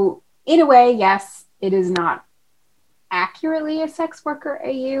 So in a way, yes, it is not accurately a sex worker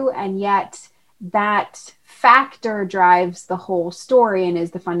AU, and yet that factor drives the whole story and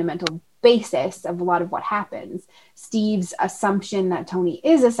is the fundamental basis of a lot of what happens. Steve's assumption that Tony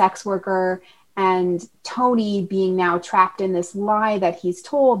is a sex worker, and Tony being now trapped in this lie that he's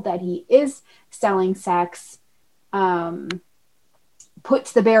told that he is selling sex,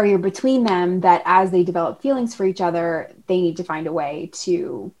 puts the barrier between them that as they develop feelings for each other, they need to find a way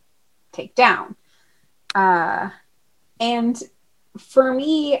to take down. And for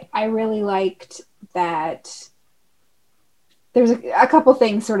me, I really liked that there's a couple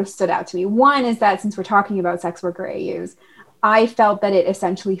things sort of stood out to me. One is that since we're talking about sex worker AUs, I felt that it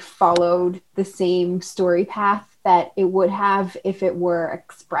essentially followed the same story path that it would have if it were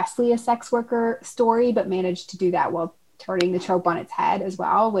expressly a sex worker story, but managed to do that while turning the trope on its head as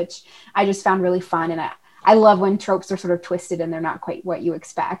well, which I just found really fun. And I love when tropes are sort of twisted and they're not quite what you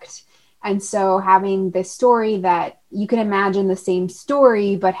expect. And so having this story that you can imagine the same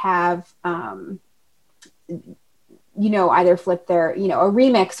story, but have, you know, either flip their, you know, a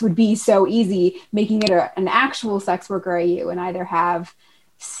remix would be so easy, making it an actual sex worker AU, and either have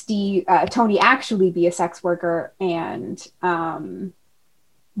Tony actually be a sex worker, and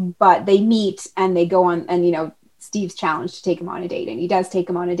but they meet and they go on, and, you know, Steve's challenged to take him on a date, and he does take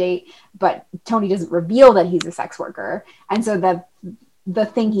him on a date, but Tony doesn't reveal that he's a sex worker. And so the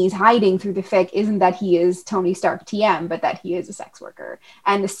thing he's hiding through the fic isn't that he is Tony Stark TM, but that he is a sex worker.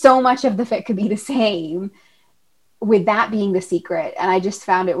 And so much of the fic could be the same with that being the secret. And I just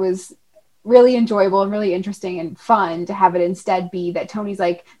found it was really enjoyable and really interesting and fun to have it instead be that Tony's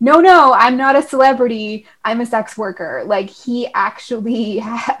like, no, I'm not a celebrity, I'm a sex worker. Like, he actually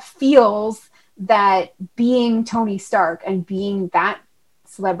feels that being Tony Stark and being that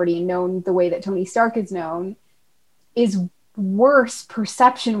celebrity known the way that Tony Stark is known is worse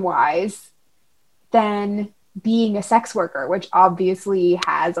perception wise than being a sex worker, which obviously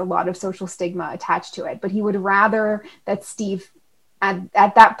has a lot of social stigma attached to it. But he would rather that Steve, at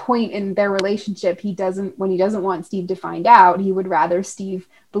that point in their relationship, when he doesn't want Steve to find out, he would rather Steve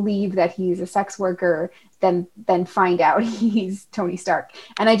believe that he's a sex worker than find out he's Tony Stark.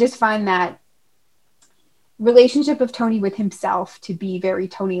 And I just find that relationship of Tony with himself to be very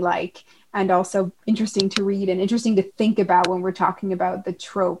Tony-like, and also interesting to read and interesting to think about when we're talking about the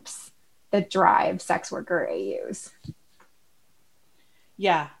tropes that drive sex worker AUs.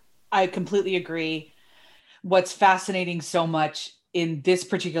 Yeah, I completely agree. What's fascinating so much in this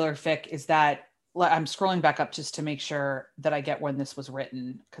particular fic is that I'm scrolling back up just to make sure that I get when this was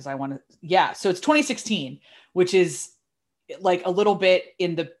written, because I want to, yeah. So it's 2016, which is like a little bit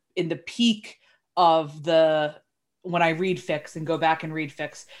in the peak of when I read fics and go back and read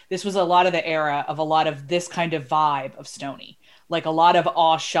fics. This was a lot of the era of a lot of this kind of vibe of Stoney, like a lot of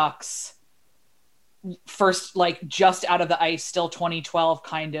aw shucks, first, like just out of the ice, still 2012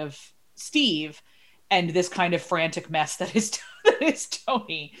 kind of Steve and this kind of frantic mess that is that is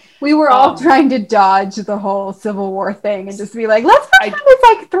Tony. We were all trying to dodge the whole Civil War thing and just be like, let's pretend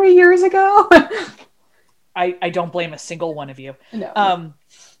it's like 3 years ago. I don't blame a single one of you. No.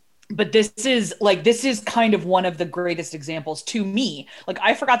 But this is kind of one of the greatest examples to me. Like,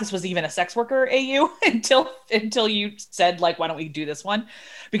 I forgot this was even a sex worker AU until you said, like, why don't we do this one?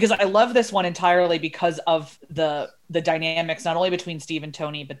 Because I love this one entirely because of the dynamics, not only between Steve and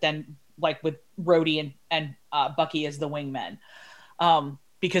Tony, but then like with Rhodey and Bucky as the wingmen.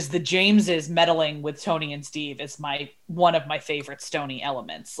 Because the Jameses meddling with Tony and Steve is one of my favorite Stoney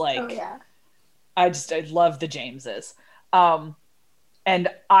elements. Like, oh, yeah. I love the Jameses. And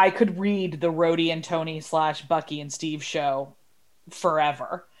I could read the Rhodey and Tony / Bucky and Steve show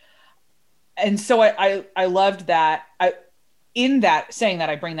forever. And so I loved that. I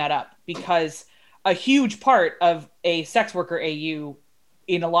bring that up because a huge part of a sex worker AU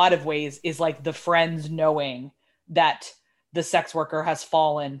in a lot of ways is like the friends knowing that the sex worker has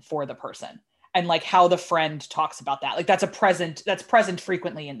fallen for the person, and like how the friend talks about that. Like that's present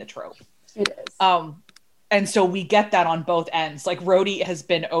frequently in the trope. It is. And so we get that on both ends. Like Rhodey has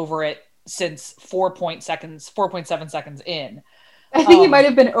been over it since 4.7 seconds in. I think he might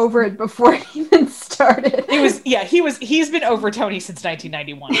have been over it before it even started. He's been over Tony since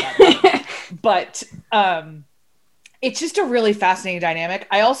 1991. But it's just a really fascinating dynamic.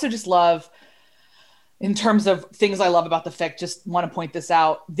 I also just love, in terms of things I love about the fic, just want to point this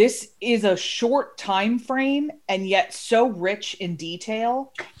out. This is a short time frame and yet so rich in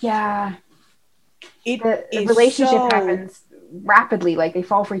detail. Yeah. The relationship happens rapidly. Like they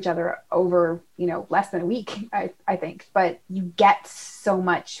fall for each other over, less than a week, I think. But you get so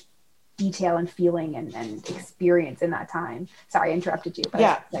much detail and feeling and experience in that time. Sorry, I interrupted you, but I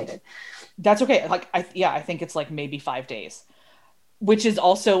was excited. That's okay. Like, I think it's like maybe 5 days, which is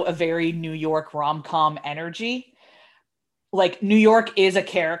also a very New York rom-com energy. Like New York is a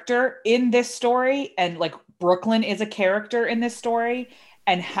character in this story, and like Brooklyn is a character in this story,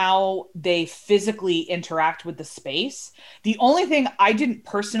 and how they physically interact with the space. The only thing I didn't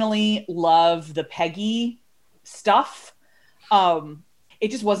personally love the Peggy stuff. It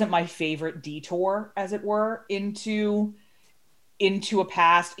just wasn't my favorite detour, as it were, into a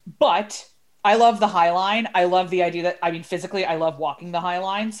past. But I love the High Line. I love the idea that, physically, I love walking the High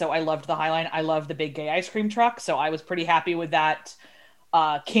Line. So I loved the High Line. I love the big gay ice cream truck. So I was pretty happy with that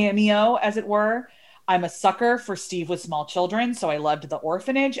cameo, as it were. I'm a sucker for Steve with small children, so I loved the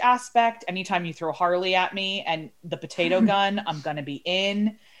orphanage aspect. Anytime you throw Harley at me and the potato gun, I'm going to be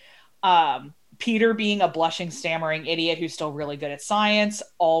in. Peter being a blushing, stammering idiot who's still really good at science,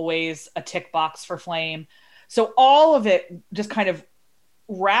 always a tick box for Flame. So all of it just kind of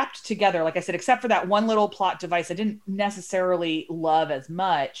wrapped together, like I said, except for that one little plot device I didn't necessarily love as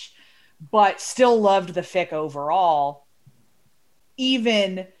much, but still loved the fic overall.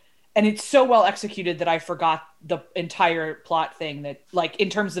 And it's so well executed that I forgot the entire plot thing that, like, in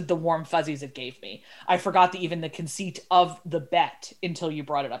terms of the warm fuzzies it gave me. I forgot the conceit of the bet until you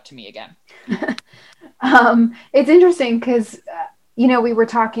brought it up to me again. It's interesting because, we were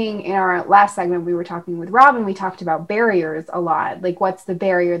talking in our last segment, we were talking with Robin, we talked about barriers a lot. Like, what's the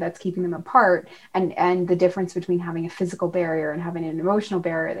barrier that's keeping them apart, and the difference between having a physical barrier and having an emotional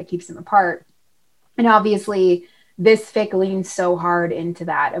barrier that keeps them apart. And obviously, this fic leans so hard into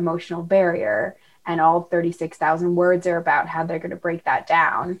that emotional barrier, and all 36,000 words are about how they're going to break that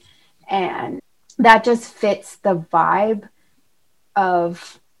down. And that just fits the vibe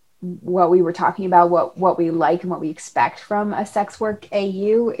of what we were talking about, what we like and what we expect from a sex work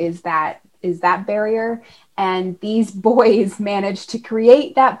AU is that barrier. And these boys managed to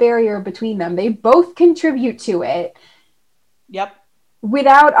create that barrier between them. They both contribute to it. Yep.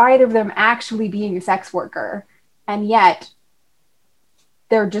 Without either of them actually being a sex worker. And yet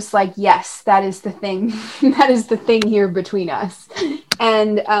they're just like, yes, that is the thing. That is the thing here between us.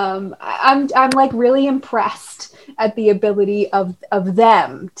 And I'm like really impressed at the ability of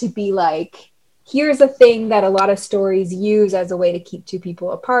them to be like, here's a thing that a lot of stories use as a way to keep two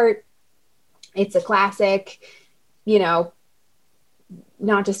people apart. It's a classic, not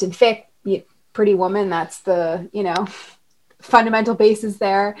just in fic, Pretty Woman. That's the, fundamental basis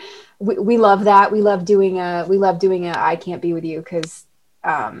there. We love that. We love doing a I can't be with you because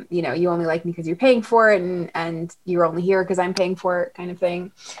you only like me because you're paying for it, and you're only here because I'm paying for it, kind of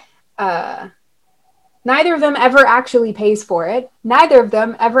thing. Neither of them ever actually pays for it. Neither of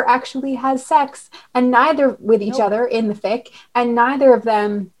them ever actually has sex, and neither with each other in the fic, and neither of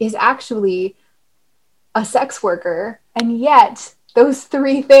them is actually a sex worker, and yet those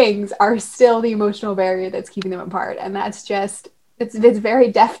three things are still the emotional barrier that's keeping them apart. And that's just It's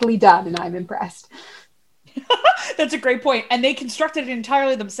very deftly done, and I'm impressed. That's a great point. And they constructed it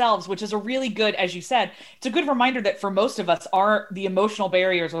entirely themselves, which is a really good, as you said, it's a good reminder that for most of us, the emotional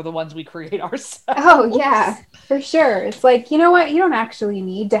barriers are the ones we create ourselves. Oh, yeah, for sure. It's like, you know what? You don't actually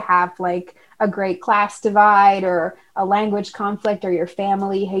need to have like a great class divide or a language conflict or your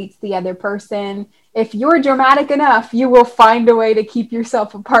family hates the other person. If you're dramatic enough, you will find a way to keep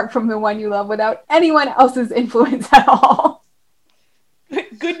yourself apart from the one you love without anyone else's influence at all.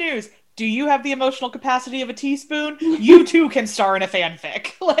 Good news. Do you have the emotional capacity of a teaspoon? You too can star in a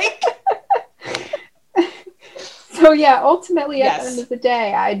fanfic. Like, so yeah, ultimately at yes. the end of the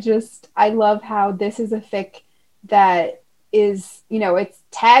day, I love how this is a fic that is, you know, it's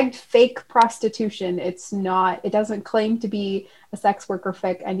tagged fake prostitution. It doesn't claim to be a sex worker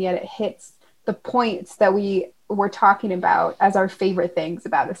fic, and yet it hits the points that we were talking about as our favorite things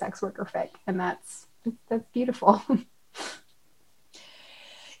about a sex worker fic. And that's beautiful.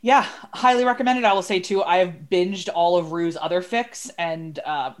 Yeah, highly recommended. I will say too, I have binged all of Rue's other fics and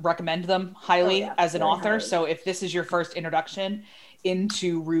recommend them highly as an author. Highly. So if this is your first introduction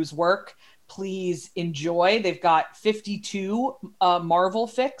into Rue's work, please enjoy. They've got 52 Marvel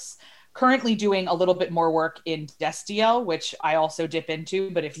fics, currently doing a little bit more work in Destiel, which I also dip into.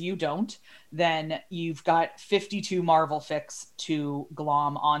 But if you don't, then you've got 52 Marvel fics to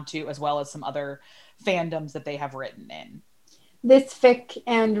glom onto, as well as some other fandoms that they have written in. This fic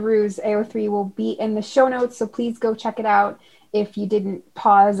and Rue's AO3 will be in the show notes, so please go check it out if you didn't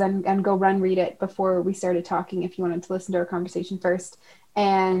pause and go run read it before we started talking, if you wanted to listen to our conversation first.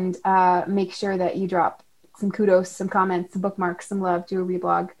 And make sure that you drop some kudos, some comments, some bookmarks, some love, do a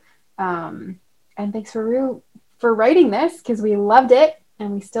reblog. And thanks for Rue for writing this, because we loved it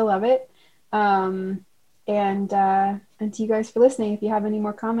and we still love it. And to you guys for listening. If you have any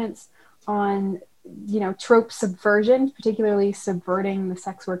more comments on trope subversion, particularly subverting the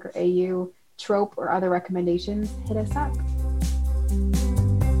sex worker AU trope, or other recommendations, hit us up.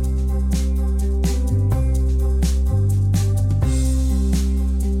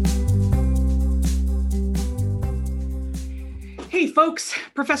 Hey folks,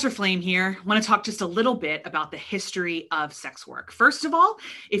 Professor Flame here. I want to talk just a little bit about the history of sex work. First of all,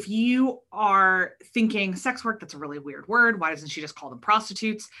 if you are thinking sex work, that's a really weird word, why doesn't she just call them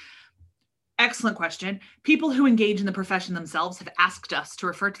prostitutes? Excellent question. People who engage in the profession themselves have asked us to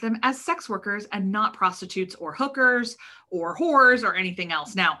refer to them as sex workers and not prostitutes or hookers or whores or anything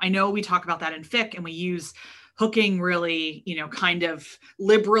else. Now, I know we talk about that in fic and we use hooking really, kind of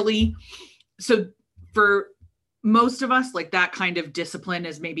liberally. So for most of us, like, that kind of discipline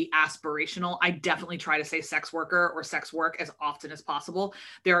is maybe aspirational. I definitely try to say sex worker or sex work as often as possible.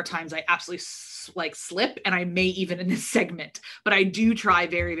 There are times I absolutely slip, and I may even in this segment, but I do try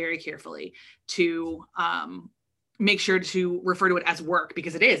very, very carefully to make sure to refer to it as work,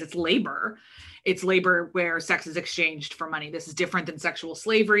 because it's labor. It's labor where sex is exchanged for money. This is different than sexual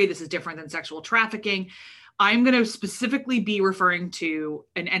slavery. This is different than sexual trafficking. I'm going to specifically be referring to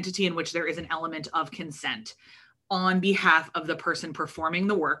an entity in which there is an element of consent on behalf of the person performing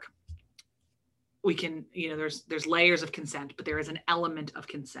the work. We can, there's layers of consent, but there is an element of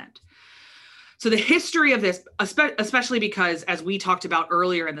consent. So the history of this, especially because, as we talked about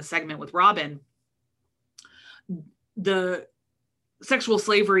earlier in the segment with Robin, the sexual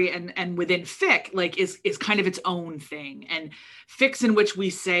slavery and within fic, like, is kind of its own thing. And fics in which we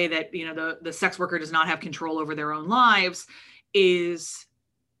say that, the sex worker does not have control over their own lives is,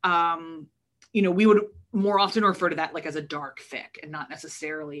 we would more often refer to that like as a dark fic, and not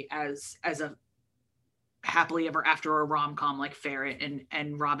necessarily as a happily ever after or rom-com like Ferret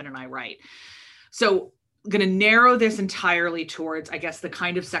and Robin and I write. So I'm going to narrow this entirely towards, I guess, the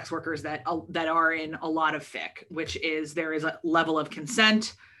kind of sex workers that are in a lot of fic, which is there is a level of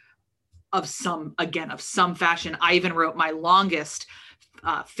consent of some fashion. I even wrote my longest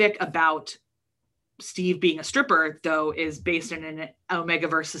fic about Steve being a stripper, though, is based in an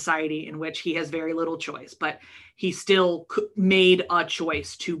Omegaverse society in which he has very little choice, but he still made a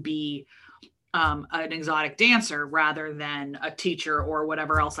choice to be an exotic dancer rather than a teacher or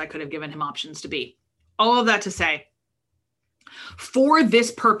whatever else I could have given him options to be. All of that to say, for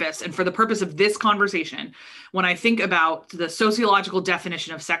this purpose and for the purpose of this conversation, when I think about the sociological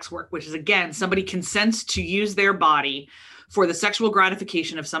definition of sex work, which is, again, somebody consents to use their body for the sexual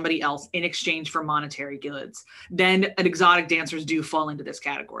gratification of somebody else in exchange for monetary goods, then exotic dancers do fall into this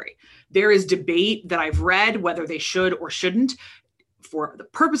category. There is debate that I've read whether they should or shouldn't. For the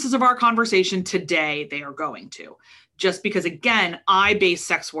purposes of our conversation today, they are going to. Just because, again, I base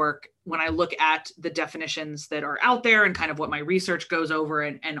sex work when I look at the definitions that are out there and kind of what my research goes over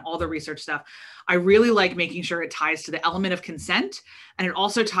and all the research stuff, I really like making sure it ties to the element of consent. And it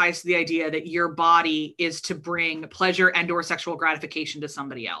also ties to the idea that your body is to bring pleasure and or sexual gratification to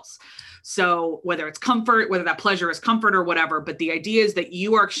somebody else. So whether it's comfort, whether that pleasure is comfort or whatever, but the idea is that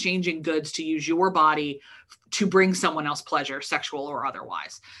you are exchanging goods to use your body to bring someone else pleasure, sexual or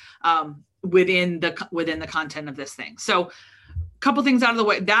otherwise, within the content of this thing. So couple things out of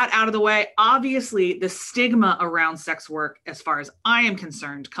the way. Obviously, the stigma around sex work, as far as I am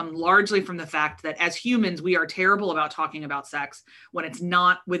concerned, come largely from the fact that as humans, we are terrible about talking about sex when it's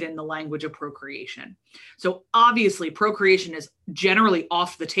not within the language of procreation. So obviously, procreation is generally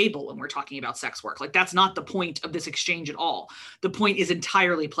off the table when we're talking about sex work. Like, that's not the point of this exchange at all. The point is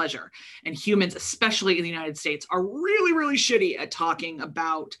entirely pleasure. And humans, especially in the United States, are really, really shitty at talking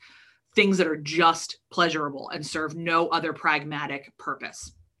about things that are just pleasurable and serve no other pragmatic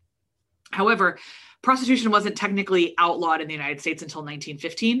purpose. However, prostitution wasn't technically outlawed in the United States until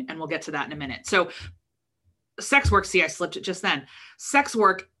 1915, and we'll get to that in a minute. So sex work, see, I slipped it just then. Sex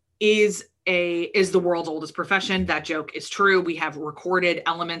work is the world's oldest profession. That joke is true. We have recorded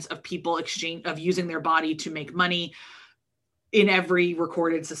elements of people using their body to make money in every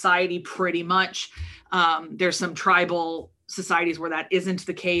recorded society, pretty much. There's some tribal societies where that isn't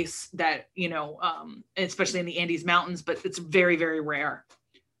the case, that, especially in the Andes Mountains, but it's very, very rare.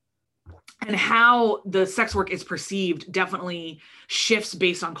 And how the sex work is perceived definitely shifts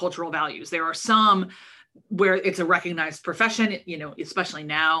based on cultural values. There are some where it's a recognized profession, especially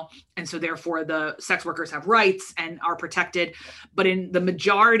now. And so therefore the sex workers have rights and are protected. But in the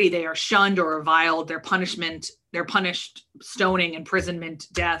majority, they are shunned or reviled. They're punished stoning, imprisonment,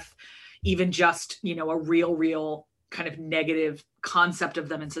 death, even just, a real kind of negative concept of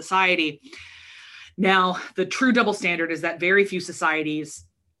them in society. Now, the true double standard is that very few societies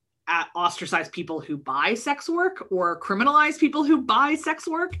ostracize people who buy sex work or criminalize people who buy sex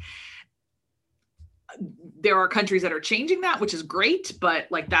work. There are countries that are changing that, which is great, but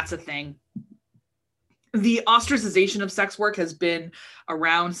that's a thing. The ostracization of sex work has been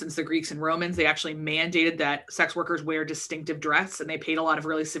around since the Greeks and Romans. They actually mandated that sex workers wear distinctive dress, and they paid a lot of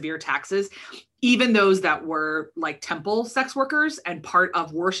really severe taxes. Even those that were temple sex workers, and part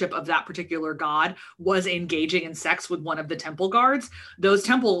of worship of that particular god was engaging in sex with one of the temple guards. Those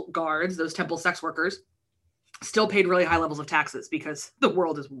temple sex workers, still paid really high levels of taxes because the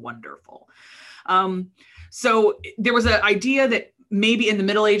world is wonderful. So there was an idea that maybe in the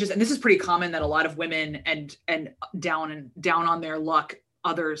Middle Ages, and this is pretty common, that a lot of women and down on their luck,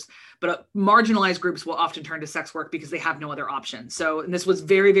 others, but marginalized groups will often turn to sex work because they have no other option. And this was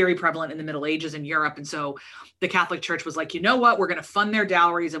very, very prevalent in the Middle Ages in Europe. And so the Catholic Church was like, you know what, we're going to fund their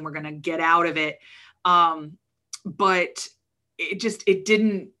dowries and we're going to get out of it. But it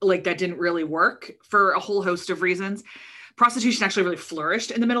didn't really work for a whole host of reasons. Prostitution actually really flourished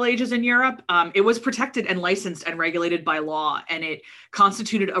in the Middle Ages in Europe. It was protected and licensed and regulated by law, and it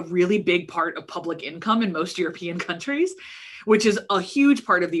constituted a really big part of public income in most European countries, which is a huge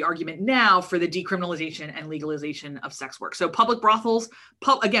part of the argument now for the decriminalization and legalization of sex work. So public brothels,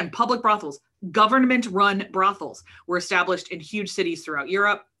 government-run brothels were established in huge cities throughout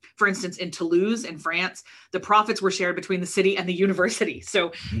Europe. For instance, in Toulouse in France, the profits were shared between the city and the university.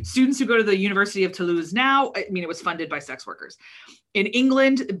 So students who go to the University of Toulouse now, it was funded by sex workers. In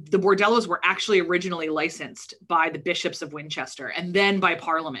England, the bordellos were actually originally licensed by the bishops of Winchester and then by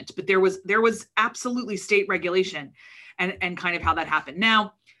Parliament. But there was absolutely state regulation and kind of how that happened.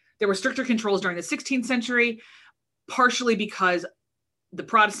 Now, there were stricter controls during the 16th century, partially because the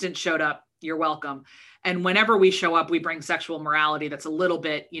Protestants showed up. You're welcome. And whenever we show up, we bring sexual morality that's a little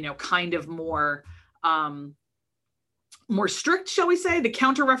bit, kind of more strict, shall we say. The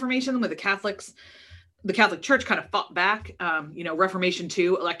Counter-Reformation with the Catholic Church kind of fought back, Reformation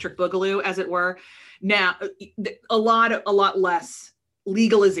 2, Electric Boogaloo, as it were. Now, a lot less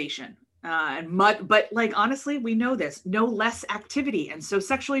legalization. But honestly, we know this, no less activity. And so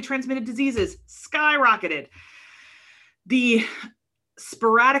sexually transmitted diseases skyrocketed. The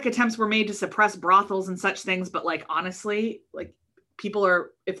sporadic attempts were made to suppress brothels and such things, but honestly, people are,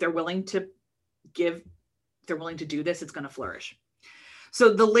 if they're willing to do this, it's going to flourish.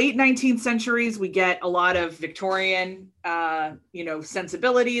 So the late 19th centuries, we get a lot of Victorian,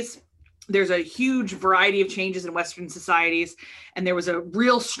 sensibilities. There's a huge variety of changes in Western societies, and there was a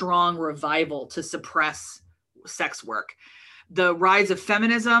real strong revival to suppress sex work. The rise of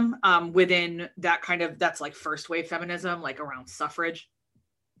feminism within that that's first wave feminism, around suffrage.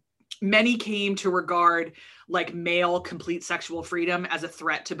 Many came to regard male complete sexual freedom as a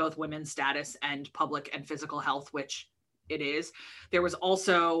threat to both women's status and public and physical health, which it is. There was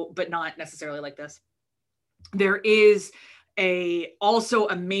also, but not necessarily like this, there is also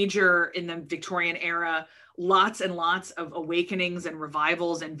a major, in the Victorian era, lots and lots of awakenings and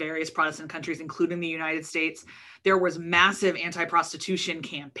revivals in various Protestant countries, including the United States. There was massive anti-prostitution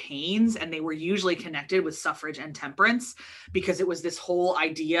campaigns, and they were usually connected with suffrage and temperance, because it was this whole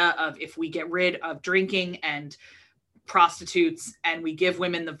idea of, if we get rid of drinking and prostitutes and we give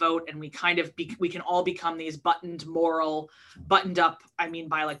women the vote, and we can all become these buttoned up, I mean,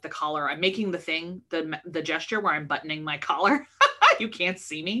 by like the collar. I'm making the gesture where I'm buttoning my collar. You can't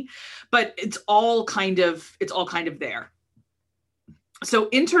see me, but it's all kind of there. So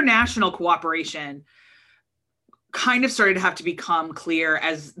international cooperation kind of started to have to become clear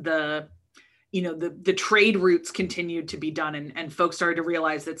as the trade routes continued to be done, and folks started to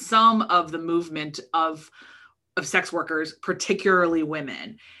realize that some of the movement of sex workers, particularly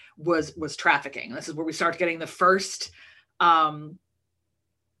women, was trafficking. This is where we start getting the first kind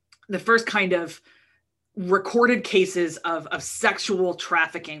of recorded cases of sexual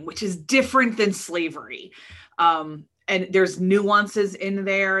trafficking, which is different than slavery. And there's nuances in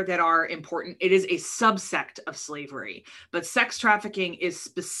there that are important. It is a subsect of slavery, but sex trafficking is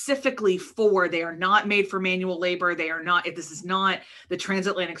specifically they are not made for manual labor. This is not the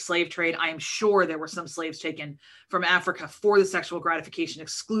transatlantic slave trade. I am sure there were some slaves taken from Africa for the sexual gratification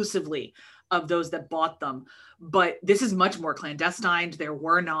exclusively of those that bought them. But this is much more clandestine. There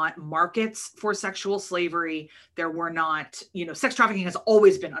were not markets for sexual slavery. There were not, sex trafficking has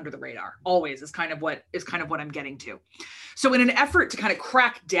always been under the radar. Always is kind of what I'm getting to. So in an effort to kind of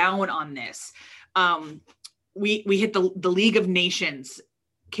crack down on this, we hit the League of Nations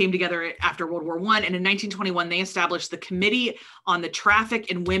came together after World War I. And in 1921, they established the Committee on the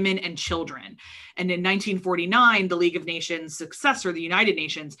Traffic in Women and Children. And in 1949, the League of Nations successor, the United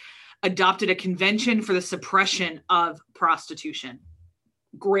Nations, adopted a convention for the suppression of prostitution.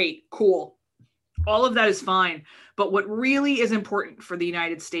 Great, cool. All of that is fine. But what really is important for the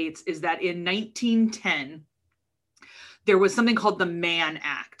United States is that in 1910, there was something called the Mann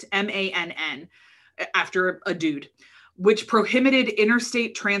Act, M-A-N-N, after a dude, which prohibited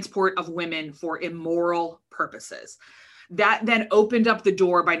interstate transport of women for immoral purposes. That then opened up the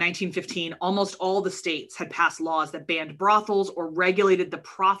door. By 1915, almost all the states had passed laws that banned brothels or regulated the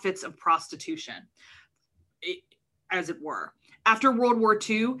profits of prostitution, as it were. After World War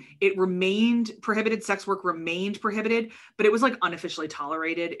II, it remained prohibited. Sex work remained prohibited, but it was like unofficially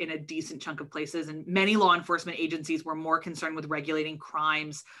tolerated in a decent chunk of places. And many law enforcement agencies were more concerned with regulating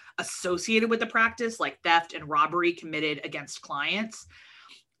crimes associated with the practice, like theft and robbery committed against clients.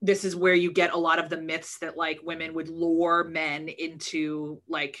 This is where you get a lot of the myths that like women would lure men into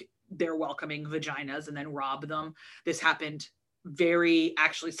like their welcoming vaginas and then rob them. This happened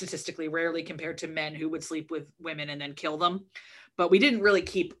actually statistically rarely compared to men who would sleep with women and then kill them. But we didn't really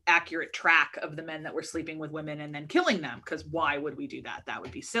keep accurate track of the men that were sleeping with women and then killing them, because why would we do that? That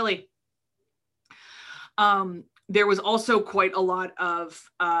would be silly. There was also quite a lot of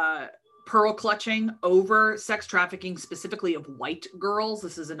pearl clutching over sex trafficking, specifically of white girls.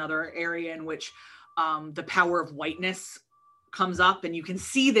 This is another area in which the power of whiteness comes up, and you can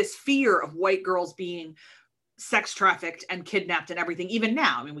see this fear of white girls being sex trafficked and kidnapped and everything. Even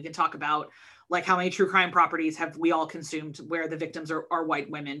now, I mean, we can talk about like how many true crime properties have we all consumed where the victims are white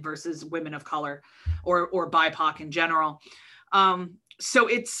women versus women of color or BIPOC in general. So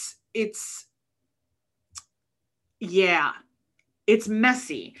it's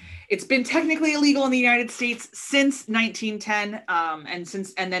messy. It's been technically illegal in the United States since 1910, and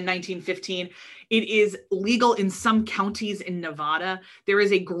then 1915. It is legal in some counties in Nevada. There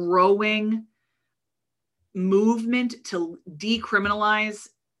is a growing movement to decriminalize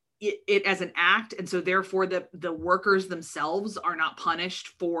it as an act, and so therefore the workers themselves are not punished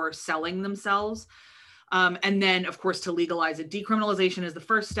for selling themselves. And then, of course, to legalize it. Decriminalization is the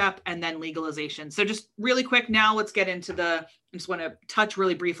first step, and then legalization. So just really quick, now let's get into I just want to touch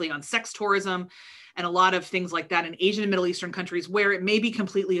really briefly on sex tourism and a lot of things like that in Asian and Middle Eastern countries where it may be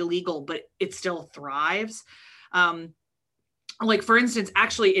completely illegal, but it still thrives. Like, for instance,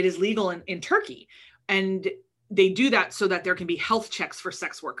 actually, it is legal in Turkey, and they do that so that there can be health checks for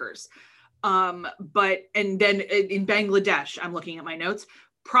sex workers. And then in Bangladesh, I'm looking at my notes,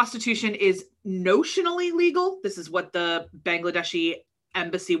 prostitution is notionally legal. This is what the Bangladeshi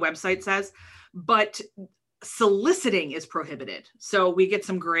embassy website says, but soliciting is prohibited. So we get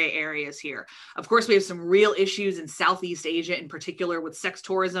some gray areas here. Of course, we have some real issues in Southeast Asia, in particular with sex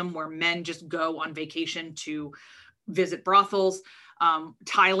tourism, where men just go on vacation to visit brothels.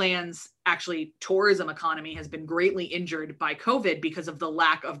 Thailand's actually tourism economy has been greatly injured by COVID because of the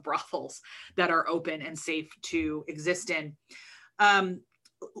lack of brothels that are open and safe to exist in.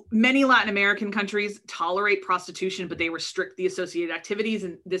 Many Latin American countries tolerate prostitution, but they restrict the associated activities.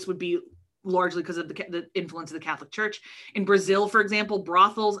 And this would be largely because of the influence of the Catholic Church. In Brazil, for example,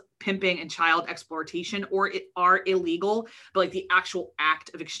 brothels, pimping, and child exploitation are illegal, but like the actual act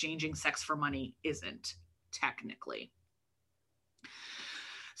of exchanging sex for money isn't technically.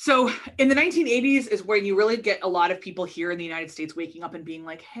 So in the 1980s is where you really get a lot of people here in the United States waking up and being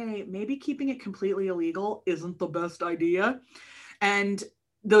like, hey, maybe keeping it completely illegal isn't the best idea. And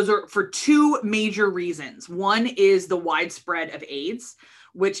those are for two major reasons. One is the widespread of AIDS,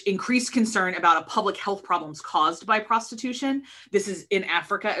 which increased concern about public health problems caused by prostitution. This is in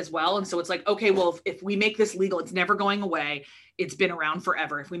Africa as well. And so it's like, okay, well, if we make this legal, it's never going away. It's been around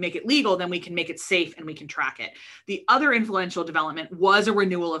forever. If we make it legal, then we can make it safe and we can track it. The other influential development was a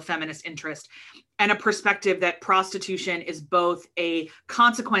renewal of feminist interest and a perspective that prostitution is both a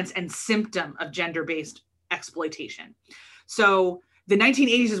consequence and symptom of gender-based exploitation. So the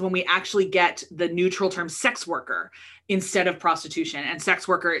 1980s is when we actually get the neutral term sex worker instead of prostitution. And sex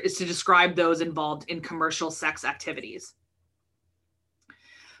worker is to describe those involved in commercial sex activities.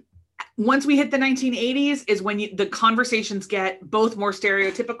 Once we hit the 1980s is when the conversations get both more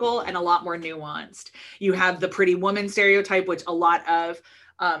stereotypical and a lot more nuanced. You have the pretty woman stereotype, which a lot of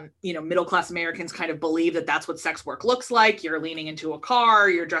middle-class Americans kind of believe that that's what sex work looks like. You're leaning into a car,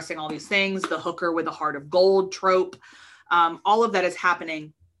 you're dressing all these things, the hooker with a heart of gold trope. All of that is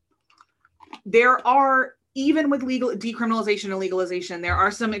happening. There are, even with legal decriminalization and legalization, there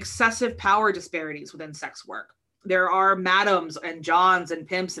are some excessive power disparities within sex work. There are madams and johns and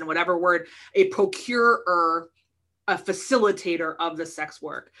pimps and whatever word, a procurer, a facilitator of the sex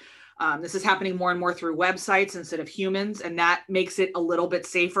work. This is happening more and more through websites instead of humans, and that makes it a little bit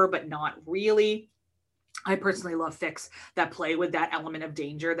safer, but not really. I personally love fics that play with that element of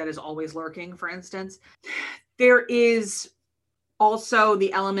danger that is always lurking, for instance. There is also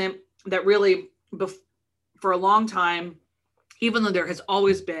the element that really, for a long time, even though there has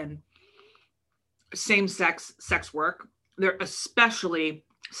always been same-sex sex work, there especially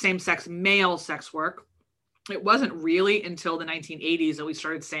same-sex male sex work, it wasn't really until the 1980s that we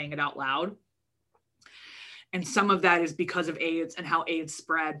started saying it out loud. And some of that is because of AIDS and how AIDS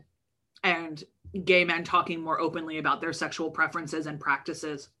spread and gay men talking more openly about their sexual preferences and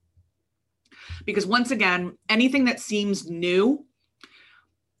practices. Because once again, anything that seems new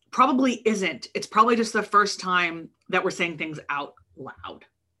probably isn't. It's probably just the first time that we're saying things out loud.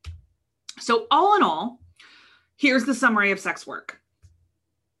 So all in all, here's the summary of sex work.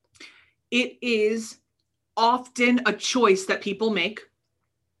 It is often a choice that people make.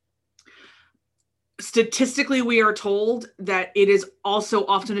 Statistically, we are told that it is also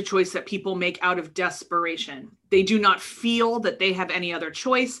often a choice that people make out of desperation. They do not feel that they have any other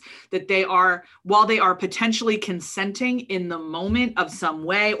choice, that they are, while they are potentially consenting in the moment of some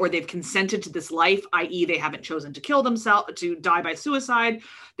way, or they've consented to this life, i.e. they haven't chosen to kill themselves, to die by suicide.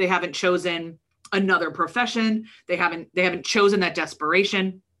 They haven't chosen another profession. They haven't chosen that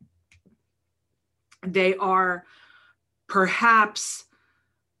desperation. They are perhaps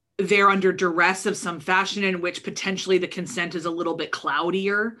they're under duress of some fashion in which potentially the consent is a little bit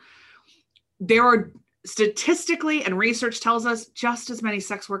cloudier. There are statistically, and research tells us, just as many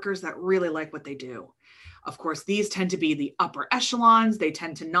sex workers that really like what they do. Of course, these tend to be the upper echelons. They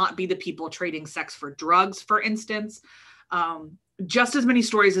tend to not be the people trading sex for drugs, for instance. Just as many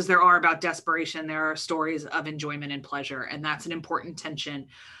stories as there are about desperation, there are stories of enjoyment and pleasure. And that's an important tension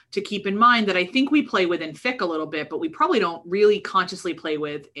to keep in mind that I think we play with in fic a little bit, but we probably don't really consciously play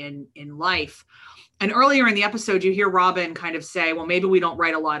with in life. And earlier in the episode, you hear Robin kind of say, well, maybe we don't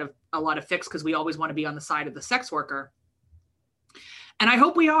write a lot of fics because we always want to be on the side of the sex worker. And I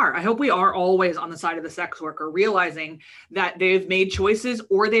hope we are. I hope we are always on the side of the sex worker, realizing that they've made choices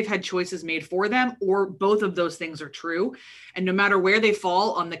or they've had choices made for them, or both of those things are true. And no matter where they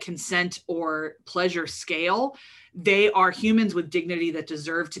fall on the consent or pleasure scale, they are humans with dignity that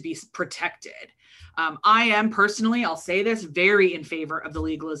deserve to be protected. I am personally, I'll say this, very in favor of the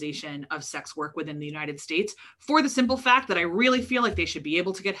legalization of sex work within the United States for the simple fact that I really feel like they should be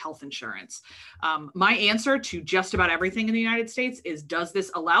able to get health insurance. My answer to just about everything in the United States is, does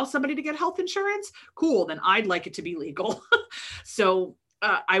this allow somebody to get health insurance? Cool, then I'd like it to be legal. So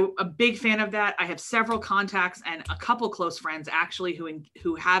I'm a big fan of that. I have several contacts and a couple close friends actually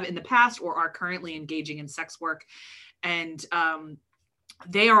who have in the past or are currently engaging in sex work. And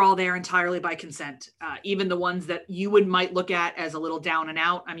they are all there entirely by consent. Even the ones that you might look at as a little down and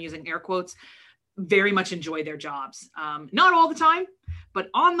out, I'm using air quotes, very much enjoy their jobs. Not all the time, but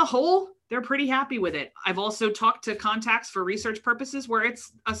on the whole, they're pretty happy with it. I've also talked to contacts for research purposes where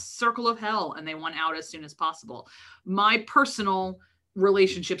it's a circle of hell and they want out as soon as possible. My personal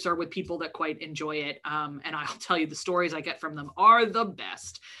relationships are with people that quite enjoy it. And I'll tell you, the stories I get from them are the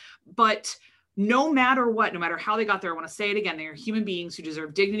best. But no matter what, no matter how they got there, I want to say it again, they are human beings who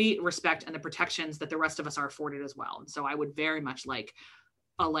deserve dignity, respect, and the protections that the rest of us are afforded as well. And so I would very much like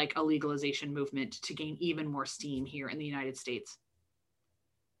a legalization movement to gain even more steam here in the United States.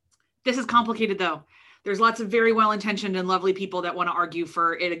 This is complicated though. There's lots of very well-intentioned and lovely people that want to argue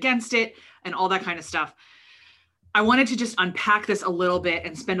for it, against it, and all that kind of stuff. I wanted to just unpack this a little bit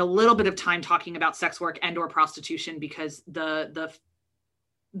and spend a little bit of time talking about sex work and or prostitution, because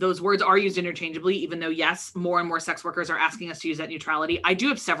those words are used interchangeably, even though, yes, more and more sex workers are asking us to use that neutrality. I do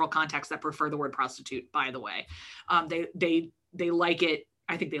have several contacts that prefer the word prostitute, by the way. They like it.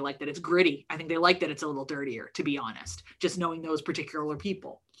 I think they like that it's gritty. I think they like that it's a little dirtier, to be honest, just knowing those particular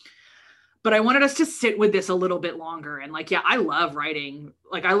people. But I wanted us to sit with this a little bit longer. And I love writing.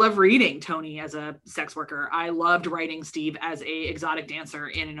 I love reading Tony as a sex worker. I loved writing Steve as a exotic dancer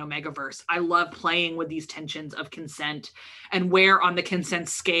in an Omegaverse. I love playing with these tensions of consent and where on the consent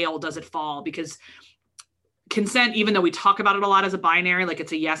scale does it fall? Because consent, even though we talk about it a lot as a binary,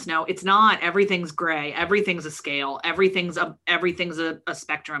 it's a yes, no, it's not. Everything's gray. Everything's a scale. Everything's a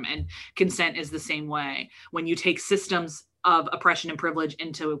spectrum. And consent is the same way. When you take systems of oppression and privilege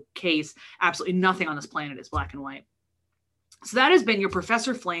into case, absolutely nothing on this planet is black and white. So that has been your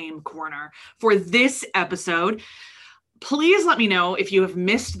Professor Flame corner for this episode. Please let me know if you have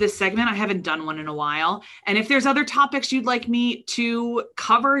missed this segment. I haven't done one in a while. And if there's other topics you'd like me to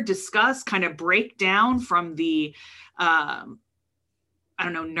cover, discuss, kind of break down from the,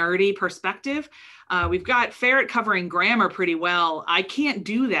 nerdy perspective. We've got Ferret covering grammar pretty well. I can't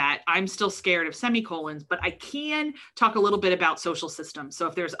do that. I'm still scared of semicolons, but I can talk a little bit about social systems. So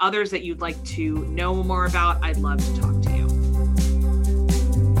if there's others that you'd like to know more about, I'd love to talk to you.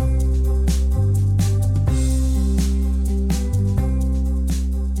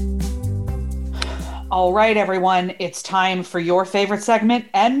 All right, everyone, it's time for your favorite segment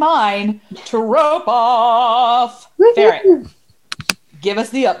and mine to rope off. Ferret, give us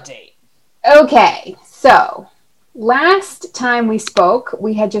the update. Okay, so last time we spoke,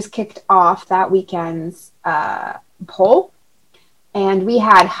 we had just kicked off that weekend's poll, and we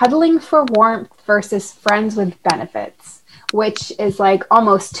had Huddling for Warmth versus Friends with Benefits, which is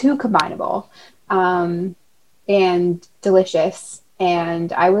almost too combinable and delicious.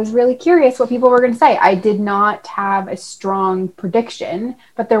 And I was really curious what people were going to say. I did not have a strong prediction,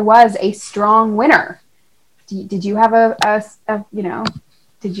 but there was a strong winner. Did you have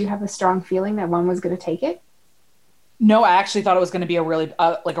did you have a strong feeling that one was going to take it? No, I actually thought it was going to be a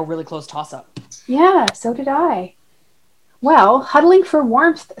really close toss-up. Yeah, so did I. Well, Huddling for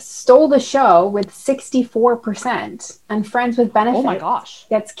Warmth stole the show with 64%, and Friends with Benefits, oh my gosh,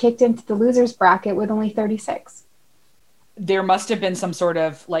 gets kicked into the losers bracket with only 36%. There must have been some sort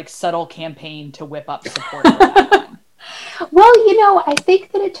of subtle campaign to whip up support for that one. Well, I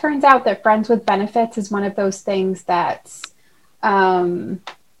think that it turns out that Friends with Benefits is one of those things that's the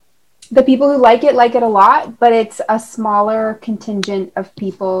people who like it a lot, but it's a smaller contingent of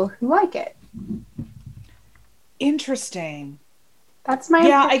people who like it. Interesting. That's my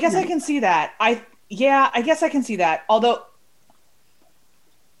opinion. I guess I can see that. I guess I can see that. Although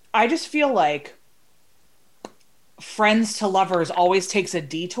I just feel like Friends to Lovers always takes a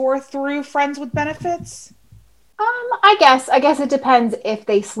detour through Friends with Benefits. I guess it depends if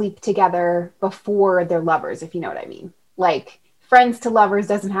they sleep together before they're lovers, if you know what I mean. Friends to Lovers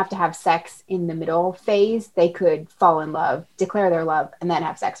doesn't have to have sex in the middle phase. They could fall in love, declare their love, and then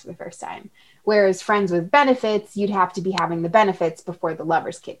have sex for the first time. Whereas Friends with Benefits, you'd have to be having the benefits before the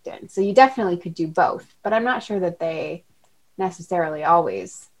lovers kicked in. So you definitely could do both, but I'm not sure that they necessarily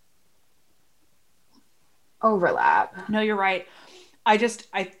always overlap. No, you're right.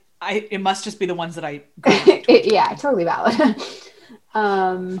 It must just be the ones that I yeah, totally valid.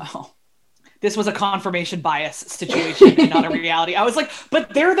 This was a confirmation bias situation and not a reality. I was like,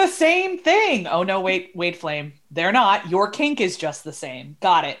 but they're the same thing. Oh no, wait, Flame. They're not. Your kink is just the same.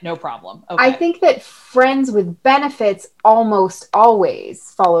 Got it. No problem. Okay. I think that Friends with Benefits almost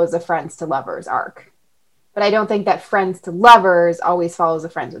always follows a Friends to Lovers arc. But I don't think that Friends to Lovers always follows a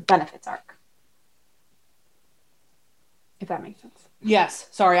Friends with Benefits arc. If that makes sense. Yes.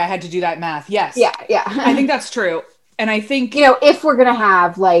 Sorry, I had to do that math. Yes. Yeah. I think that's true. And I think, if we're going to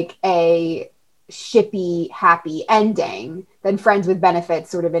have a shippy, happy ending, then Friends with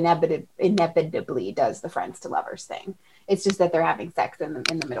Benefits sort of inevitably does the Friends to Lovers thing. It's just that they're having sex in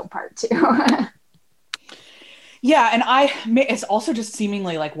the middle part too. Yeah, and it's also just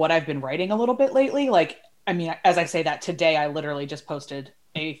seemingly like what I've been writing a little bit lately. Like, I mean, as I say that today, I literally just posted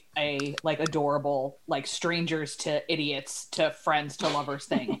a like adorable like strangers to idiots to friends to lovers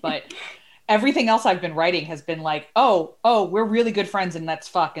thing, but everything else I've been writing has been like, oh, we're really good friends and let's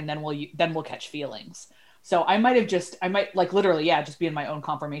fuck, and then we'll catch feelings. So I might like literally, yeah, just be in my own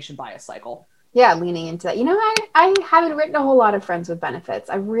confirmation bias cycle. Yeah, leaning into that. You know, I haven't written a whole lot of Friends with Benefits.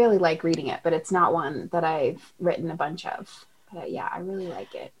 I really like reading it, but it's not one that I've written a bunch of. But yeah, I really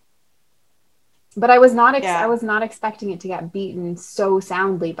like it. But I was not I was not expecting it to get beaten so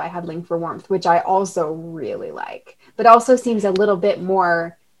soundly by Huddling for Warmth, which I also really like. But also seems a little bit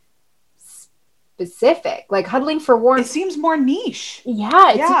more specific. Like Huddling for Warmth, it seems more niche.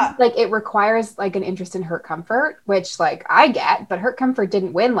 Yeah, seems like it requires like an interest in Hurt Comfort, which like I get, but Hurt Comfort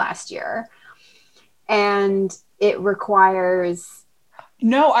didn't win last year. And it requires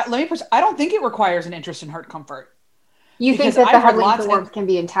I don't think it requires an interest in Hurt Comfort. You think that the Huddling for Warmth can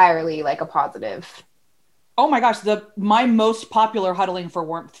be entirely like a positive? Oh my gosh, my most popular Huddling for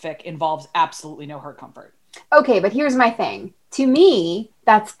Warmth fic involves absolutely no Hurt Comfort. Okay, but here's my thing. To me,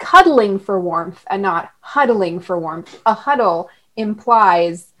 that's cuddling for warmth and not huddling for warmth. A huddle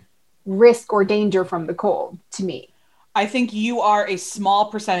implies risk or danger from the cold, to me. I think you are a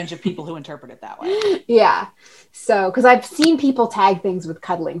small percentage of people who interpret it that way. Yeah. So, because I've seen people tag things with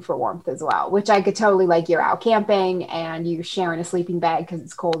cuddling for warmth as well, which I could totally like. You're out camping and you're sharing a sleeping bag because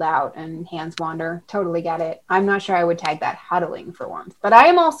it's cold out and hands wander. Totally get it. I'm not sure I would tag that huddling for warmth, but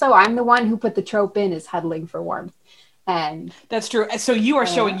I'm the one who put the trope in as huddling for warmth. And that's true. So you are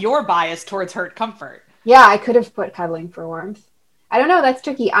showing your bias towards Hurt Comfort. Yeah, I could have put cuddling for warmth. I don't know. That's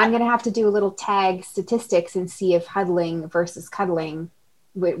tricky. I'm going to have to do a little tag statistics and see if huddling versus cuddling,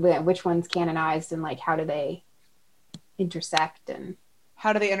 which one's canonized and like how do they intersect and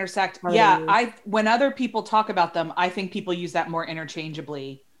how do they intersect? When other people talk about them, I think people use that more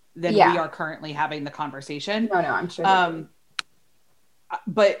interchangeably than we are currently having the conversation. No, I'm sure.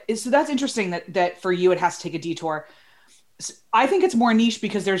 But so that's interesting that for you it has to take a detour. I think it's more niche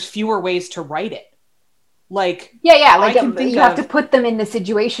because there's fewer ways to write it. Like like you have to put them in the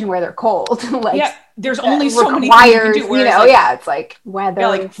situation where they're cold. Like there's only so many things you can do. It's like weather,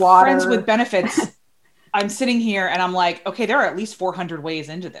 like water. Friends with Benefits. I'm sitting here and I'm like, okay, there are at least 400 ways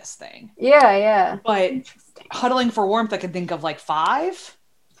into this thing. Yeah. But Huddling for Warmth, I can think of like 5.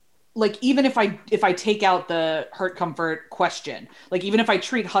 Like even if I take out the Hurt Comfort question, like even if I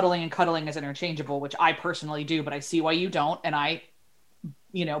treat huddling and cuddling as interchangeable, which I personally do, but I see why you don't, and I,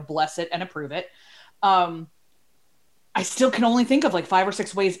 bless it and approve it. I still can only think of like 5 or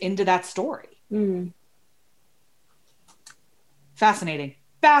 6 ways into that story. Fascinating.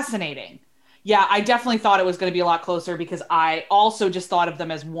 Yeah, I definitely thought it was going to be a lot closer because I also just thought of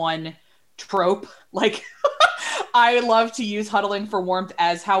them as one trope. Like I love to use Huddling for Warmth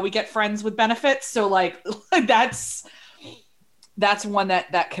as how we get friends with benefits. So like that's one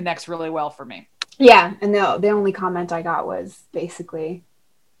that connects really well for me. Yeah. And the only comment I got was basically,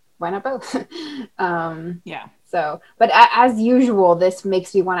 why not both? So, but as usual, this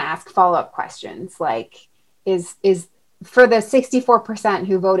makes me want to ask follow-up questions. Like, is for the 64%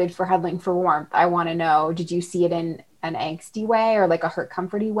 who voted for Huddling for Warmth, I want to know, did you see it in an angsty way or like a Hurt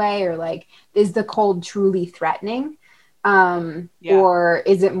Comforty way? Or like, is the cold truly threatening? Or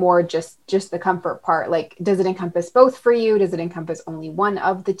is it more just the comfort part? Like, does it encompass both for you? Does it encompass only one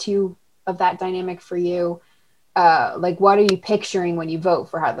of the two of that dynamic for you? Like, what are you picturing when you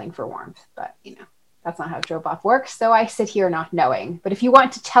vote for Huddling for Warmth? But, that's not how Trope Off works. So I sit here not knowing. But if you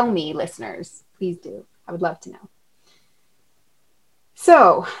want to tell me, listeners, please do. I would love to know.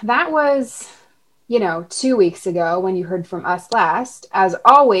 So that was, 2 weeks ago when you heard from us last. As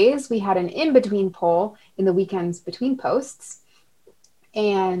always, we had an in-between poll in the weekends between posts.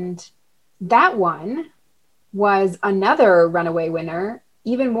 And that one was another runaway winner,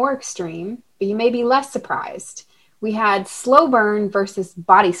 even more extreme, but you may be less surprised. We had Slow Burn versus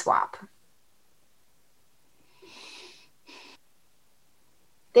Body Swap.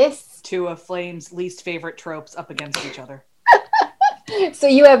 This 2 of Flame's least favorite tropes up against each other. So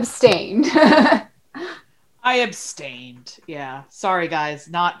you abstained. I abstained. Yeah. Sorry, guys.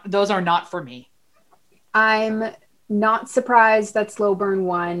 Those are not for me. I'm not surprised that Slow Burn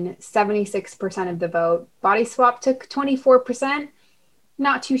won 76% of the vote. Body Swap took 24%.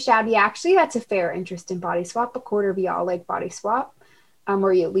 Not too shabby, actually. That's a fair interest in Body Swap. A quarter of y'all like Body Swap,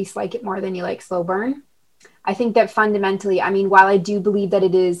 or you at least like it more than you like Slow Burn. I think that fundamentally, while I do believe that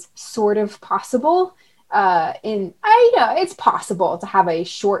it is sort of possible, it's possible to have a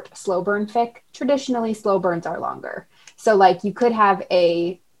short slow burn fic. Traditionally, slow burns are longer. So like you could have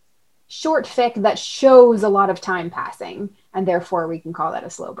a short fic that shows a lot of time passing, and therefore we can call that a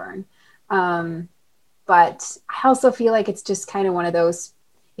slow burn. But I also feel like it's just kind of one of those,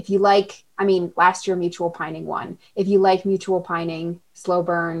 if you like, I mean, last year Mutual Pining won. If you like Mutual Pining, slow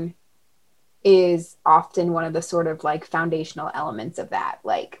burn is often one of the sort of like foundational elements of that.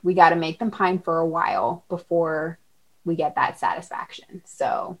 Like, we got to make them pine for a while before we get that satisfaction.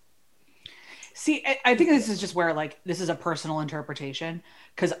 So see, I think this is just where like this is a personal interpretation,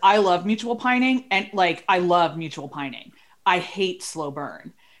 because I love Mutual Pining, and like I love Mutual Pining. I hate slow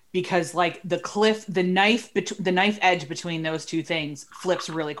burn because like the knife edge between those two things flips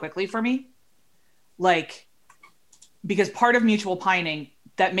really quickly for me. Like, because part of Mutual Pining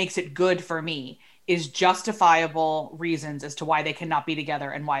that makes it good for me is justifiable reasons as to why they cannot be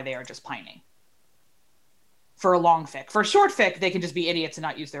together and why they are just pining. For a long fic. For a short fic, they can just be idiots and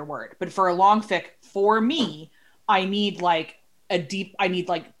not use their word. But for a long fic, for me, I need like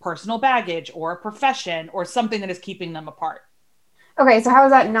personal baggage or a profession or something that is keeping them apart. okay, so how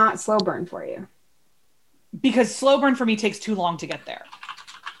is that not slow burn for you? Because slow burn for me takes too long to get there.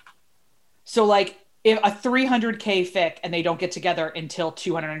 So like if a 300K fic and they don't get together until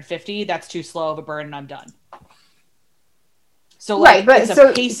 250, that's too slow of a burn and I'm done. So like, right, but it's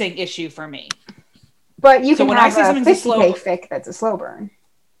a pacing issue for me. But you can have a 50K fic that's a slow burn.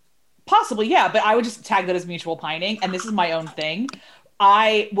 Possibly, yeah. But I would just tag that as Mutual Pining. And this is my own thing.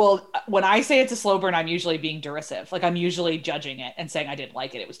 When I say it's a slow burn, I'm usually being derisive. Like, I'm usually judging it and saying I didn't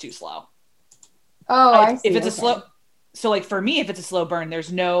like it. It was too slow. Oh, I see. If it's a slow... So, like, for me, if it's a slow burn,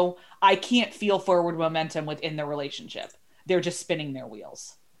 I can't feel forward momentum within the relationship. They're just spinning their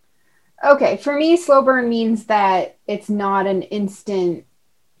wheels. Okay. For me, slow burn means that it's not an instant...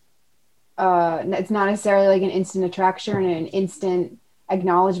 it's not necessarily like an instant attraction and an instant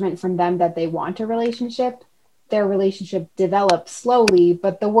acknowledgement from them that they want a relationship. Their relationship develops slowly,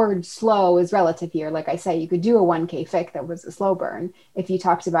 but the word slow is relative here. Like I say, you could do a 1K fic that was a slow burn if you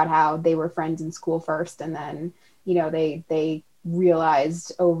talked about how they were friends in school first and then, you know, they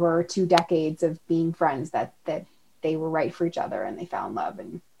realized over 2 decades of being friends that they were right for each other and they fell in love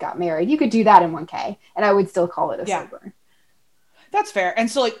and got married. You could do that in 1K and I would still call it a slow burn. That's fair. And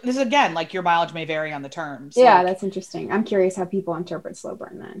so like this is again, like your mileage may vary on the terms. Yeah, like, that's interesting. I'm curious how people interpret slow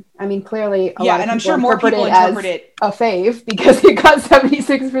burn then. I mean, clearly a lot of and people I'm sure more people interpret it a fave because it got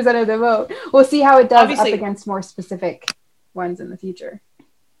 76% of the vote. We'll see how it does up against more specific ones in the future.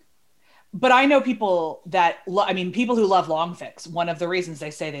 But I know people that people who love long fics, one of the reasons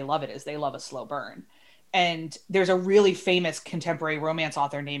they say they love it is they love a slow burn. And there's a really famous contemporary romance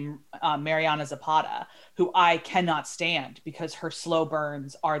author named Mariana Zapata, who I cannot stand because her slow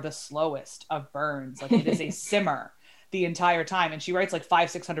burns are the slowest of burns. Like it is a simmer the entire time. And she writes like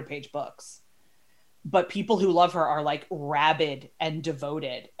 500-600 page books. But people who love her are like rabid and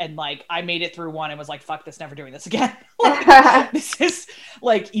devoted. And like, I made it through one and was like, fuck this, never doing this again. Like, this is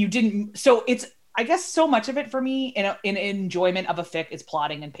like, you didn't. So it's, I guess so much of it for me in enjoyment of a fic is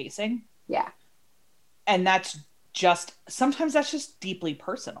plotting and pacing. Yeah. And sometimes that's just deeply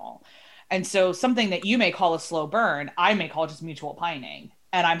personal. And so something that you may call a slow burn, I may call just mutual pining.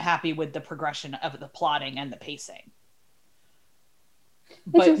 And I'm happy with the progression of the plotting and the pacing.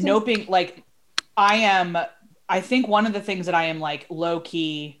 But noping, like, I think one of the things that I am like low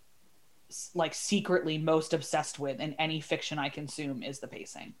key, like secretly most obsessed with in any fiction I consume is the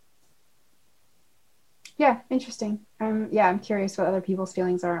pacing. Yeah, interesting. I'm curious what other people's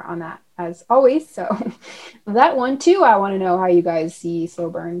feelings are on that, as always. So that one too, I want to know how you guys see slow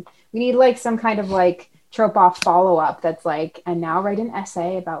burn. We need like some kind of like trope off follow up that's like, and now write an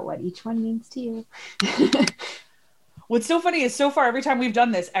essay about what each one means to you. What's so funny is so far every time we've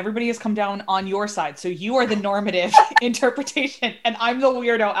done this, everybody has come down on your side. So you are the normative interpretation, and I'm the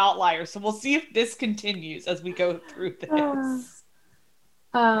weirdo outlier. So we'll see if this continues as we go through this.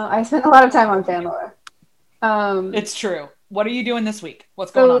 I spent a lot of time on Pamela. It's true. What are you doing this week?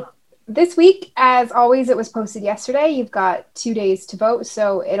 What's going on? This week, as always, it was posted yesterday. You've got 2 days to vote,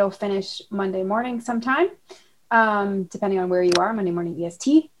 so it'll finish Monday morning sometime, depending on where you are, Monday morning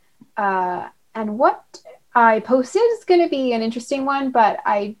EST. And what I posted is going to be an interesting one, but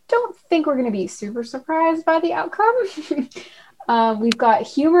I don't think we're going to be super surprised by the outcome. We've got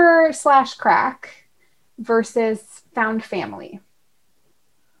humor/crack versus found family.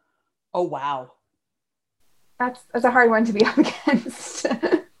 Oh, wow. That's a hard one to be up against.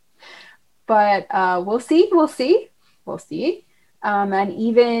 But we'll see. And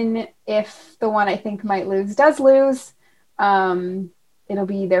even if the one I think might lose does lose, it'll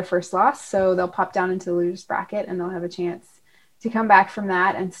be their first loss. So they'll pop down into the losers bracket and they'll have a chance to come back from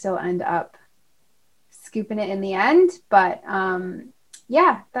that and still end up scooping it in the end. But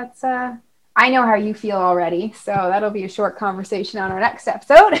yeah, that's I know how you feel already, so that'll be a short conversation on our next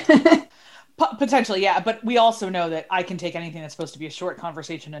episode. Potentially, yeah. But we also know that I can take anything that's supposed to be a short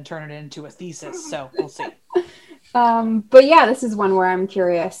conversation and turn it into a thesis. So we'll see. But yeah, this is one where I'm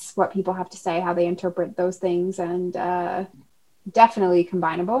curious what people have to say, how they interpret those things, and definitely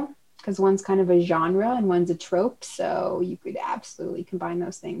combinable, because one's kind of a genre and one's a trope. So you could absolutely combine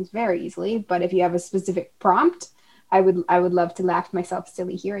those things very easily. But if you have a specific prompt, I would love to laugh myself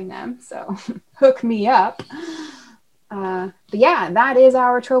silly hearing them. So hook me up. But yeah, that is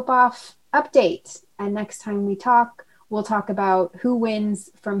our trope off update. And next time we talk, we'll talk about who wins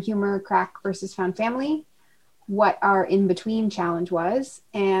from humor, crack versus found family, what our in-between challenge was,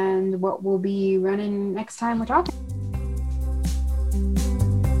 and what we'll be running next time we're talking.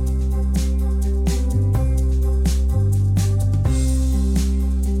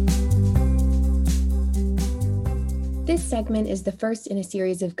 This segment is the first in a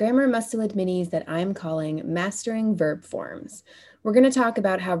series of Grammar Must-Have minis that I'm calling Mastering Verb Forms. We're going to talk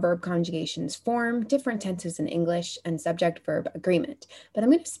about how verb conjugations form, different tenses in English, and subject-verb agreement, but I'm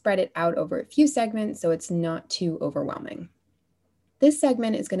going to spread it out over a few segments so it's not too overwhelming. This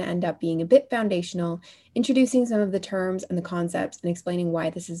segment is going to end up being a bit foundational, introducing some of the terms and the concepts and explaining why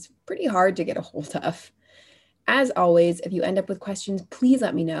this is pretty hard to get a hold of. As always, if you end up with questions, please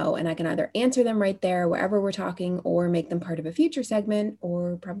let me know, and I can either answer them right there wherever we're talking or make them part of a future segment,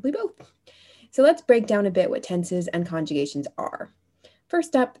 or probably both. So let's break down a bit what tenses and conjugations are.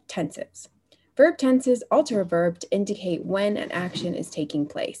 First up, tenses. Verb tenses alter a verb to indicate when an action is taking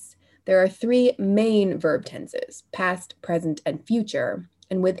place. There are three main verb tenses, past, present, and future,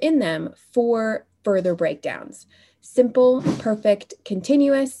 and within them, 4 further breakdowns: simple, perfect,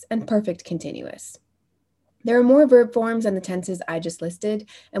 continuous, and perfect continuous. There are more verb forms than the tenses I just listed,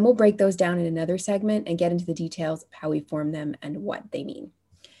 and we'll break those down in another segment and get into the details of how we form them and what they mean.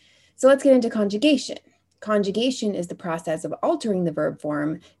 So let's get into conjugation. Conjugation is the process of altering the verb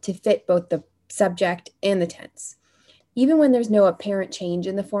form to fit both the subject and the tense. Even when there's no apparent change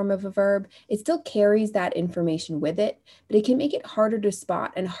in the form of a verb, it still carries that information with it, but it can make it harder to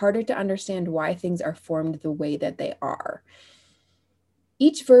spot and harder to understand why things are formed the way that they are.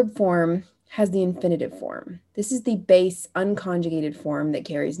 Each verb form has the infinitive form. This is the base unconjugated form that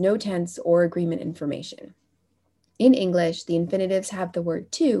carries no tense or agreement information. In English, the infinitives have the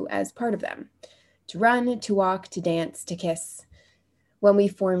word to as part of them: to run, to walk, to dance, to kiss. When we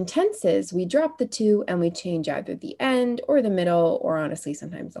form tenses, we drop the to and we change either the end or the middle, or honestly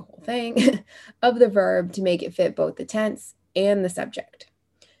sometimes the whole thing, of the verb to make it fit both the tense and the subject.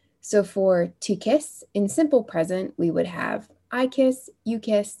 So for to kiss, in simple present, we would have I kiss, you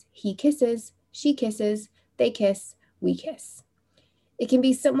kiss, he kisses, she kisses, they kiss, we kiss. It can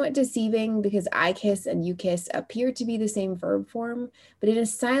be somewhat deceiving because I kiss and you kiss appear to be the same verb form, but in a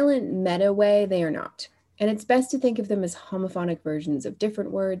silent meta way, they are not. And it's best to think of them as homophonic versions of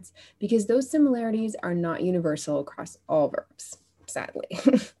different words because those similarities are not universal across all verbs, sadly.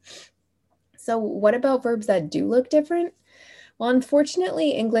 So what about verbs that do look different? Well,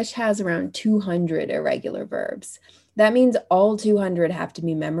 unfortunately, English has around 200 irregular verbs. That means all 200 have to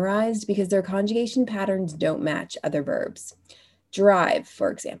be memorized because their conjugation patterns don't match other verbs. Drive,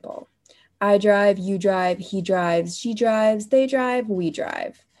 for example. I drive, you drive, he drives, she drives, they drive, we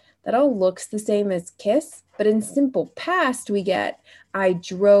drive. That all looks the same as kiss, but in simple past, we get I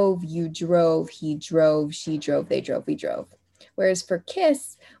drove, you drove, he drove, she drove, they drove, we drove. Whereas for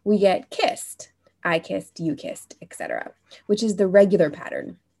kiss, we get kissed. I kissed, you kissed, etc., which is the regular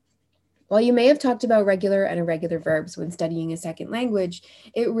pattern. While you may have talked about regular and irregular verbs when studying a second language,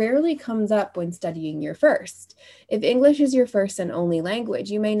 it rarely comes up when studying your first. If English is your first and only language,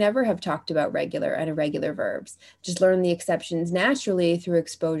 you may never have talked about regular and irregular verbs. Just learn the exceptions naturally through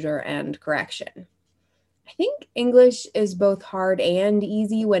exposure and correction. I think English is both hard and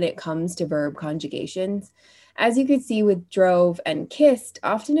easy when it comes to verb conjugations. As you could see with drove and kissed,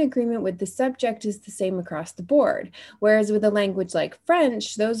 often agreement with the subject is the same across the board, whereas with a language like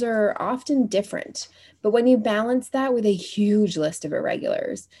French, those are often different. But when you balance that with a huge list of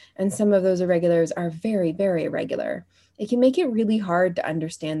irregulars, and some of those irregulars are very, very irregular, it can make it really hard to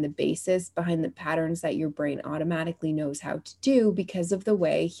understand the basis behind the patterns that your brain automatically knows how to do because of the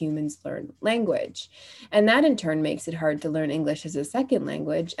way humans learn language. And that in turn makes it hard to learn English as a second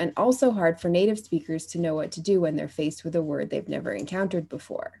language, and also hard for native speakers to know what to do when they're faced with a word they've never encountered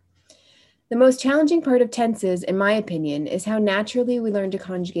before. The most challenging part of tenses, in my opinion, is how naturally we learn to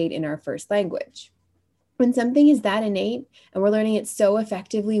conjugate in our first language. When something is that innate and we're learning it so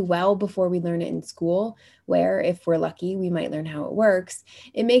effectively well before we learn it in school, where if we're lucky, we might learn how it works,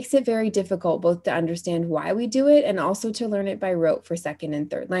 it makes it very difficult both to understand why we do it and also to learn it by rote for second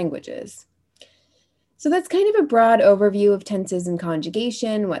and third languages. So that's kind of a broad overview of tenses and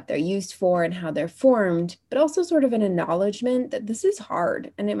conjugation, what they're used for and how they're formed, but also sort of an acknowledgement that this is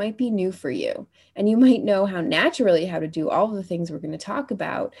hard and it might be new for you. And you might know how to do all of the things we're going to talk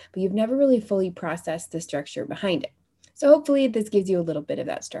about, but you've never really fully processed the structure behind it. So hopefully this gives you a little bit of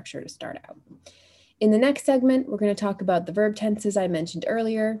that structure to start out. In the next segment, we're going to talk about the verb tenses I mentioned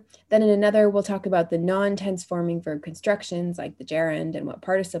earlier. Then in another, we'll talk about the non-tense forming verb constructions like the gerund and what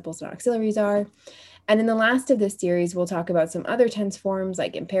participles and auxiliaries are. And in the last of this series, we'll talk about some other tense forms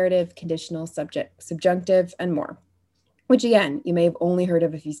like imperative, conditional, subject, subjunctive, and more, which again, you may have only heard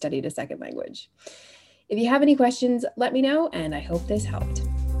of if you studied a second language. If you have any questions, let me know, and I hope this helped.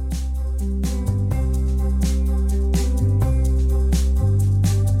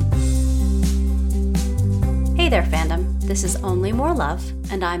 Hey there, fandom. This is Only More Love,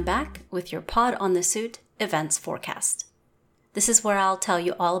 and I'm back with your Pod on the Suit events forecast. This is where I'll tell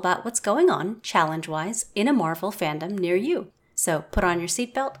you all about what's going on, challenge-wise, in a Marvel fandom near you. So put on your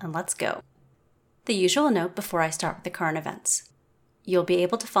seatbelt and let's go. The usual note before I start with the current events. You'll be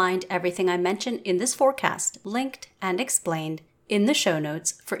able to find everything I mentioned in this forecast linked and explained in the show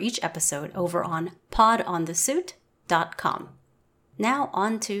notes for each episode over on podonthesuit.com. Now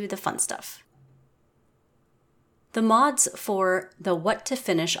on to the fun stuff. The mods for the What to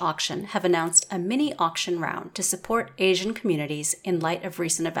Finish auction have announced a mini auction round to support Asian communities in light of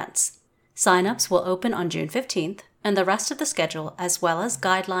recent events. Sign-ups will open on June 15th, and the rest of the schedule, as well as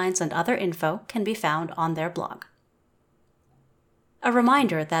guidelines and other info, can be found on their blog. A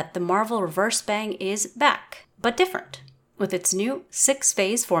reminder that the Marvel Reverse Bang is back, but different. With its new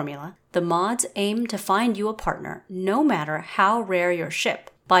 6-phase formula, the mods aim to find you a partner, no matter how rare your ship,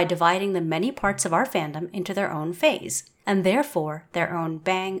 by dividing the many parts of our fandom into their own phase, and therefore their own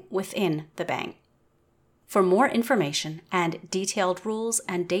bang within the bang. For more information and detailed rules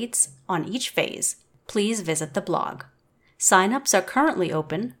and dates on each phase, please visit the blog. Sign-ups are currently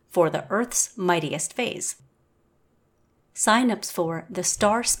open for the Earth's Mightiest phase. Sign-ups for the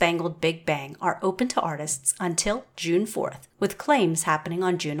Star-Spangled Big Bang are open to artists until June 4th, with claims happening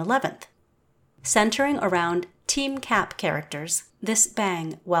on June 11th. Centering around Team Cap characters, this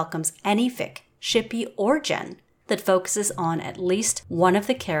bang welcomes any fic, shippy, or gen that focuses on at least one of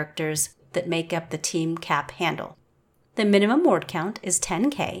the characters that make up the Team Cap handle. The minimum word count is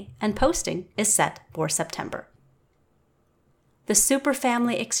 10K, and posting is set for September. The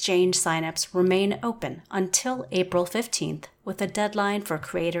Superfamily Exchange signups remain open until April 15th, with a deadline for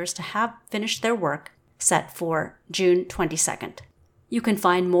creators to have finished their work set for June 22nd. You can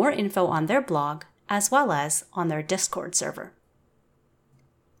find more info on their blog, as well as on their Discord server.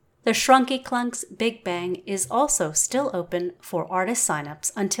 The Shrunky Clunks Big Bang is also still open for artist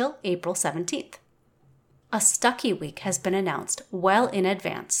signups until April 17th. A Stucky Week has been announced well in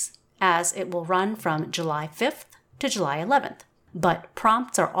advance, as it will run from July 5th to July 11th. But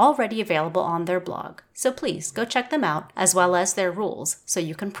prompts are already available on their blog, so please go check them out, as well as their rules, so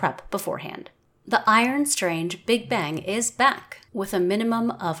you can prep beforehand. The Iron Strange Big Bang is back, with a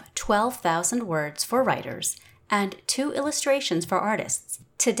minimum of 12,000 words for writers and 2 illustrations for artists.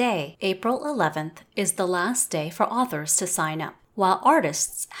 Today, April 11th, is the last day for authors to sign up, while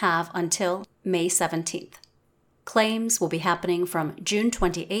artists have until May 17th. Claims will be happening from June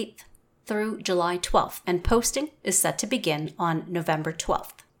 28th through July 12th, and posting is set to begin on November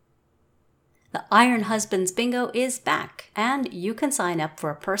 12th. The Iron Husbands Bingo is back, and you can sign up for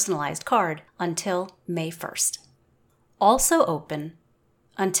a personalized card until May 1st. Also open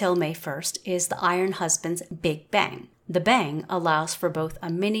until May 1st is the Iron Husbands Big Bang. The Bang allows for both a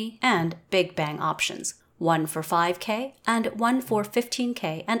mini and Big Bang options, one for 5K and one for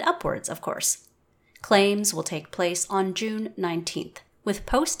 15K and upwards, of course. Claims will take place on June 19th, with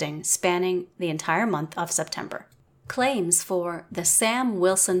posting spanning the entire month of September. Claims for the Sam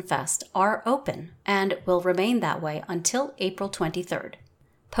Wilson Fest are open and will remain that way until April 23rd.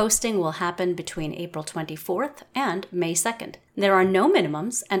 Posting will happen between April 24th and May 2nd. There are no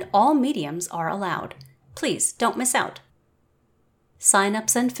minimums and all mediums are allowed. Please don't miss out.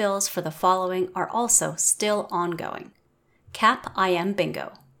 Sign-ups and fills for the following are also still ongoing. Cap IM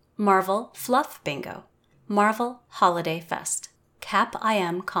Bingo, Marvel Fluff Bingo, Marvel Holiday Fest, Cap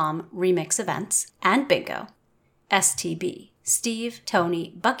IM Com Remix Events and Bingo, STB, Steve,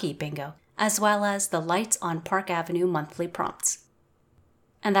 Tony, Bucky Bingo, as well as the Lights on Park Avenue monthly prompts.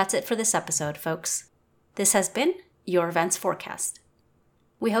 And that's it for this episode, folks. This has been your events forecast.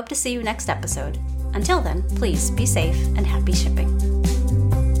 We hope to see you next episode. Until then, please be safe and happy shipping.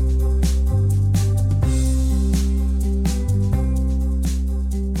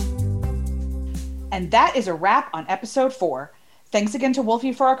 And that is a wrap on episode 4. Thanks again to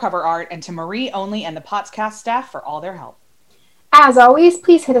Wolfie for our cover art and to Marie Only and the Potscast staff for all their help. As always,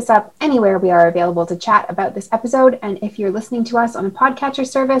 please hit us up anywhere we are available to chat about this episode. And if you're listening to us on a podcatcher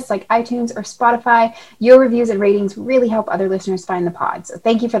service like iTunes or Spotify, your reviews and ratings really help other listeners find the pod. So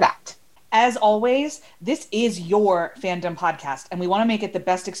thank you for that. As always, this is your fandom podcast, and we want to make it the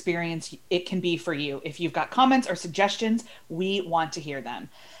best experience it can be for you. If you've got comments or suggestions, we want to hear them.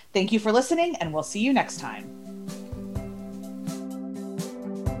 Thank you for listening, and we'll see you next time.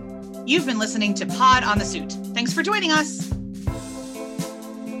 You've been listening to Pod on the Suit. Thanks for joining us.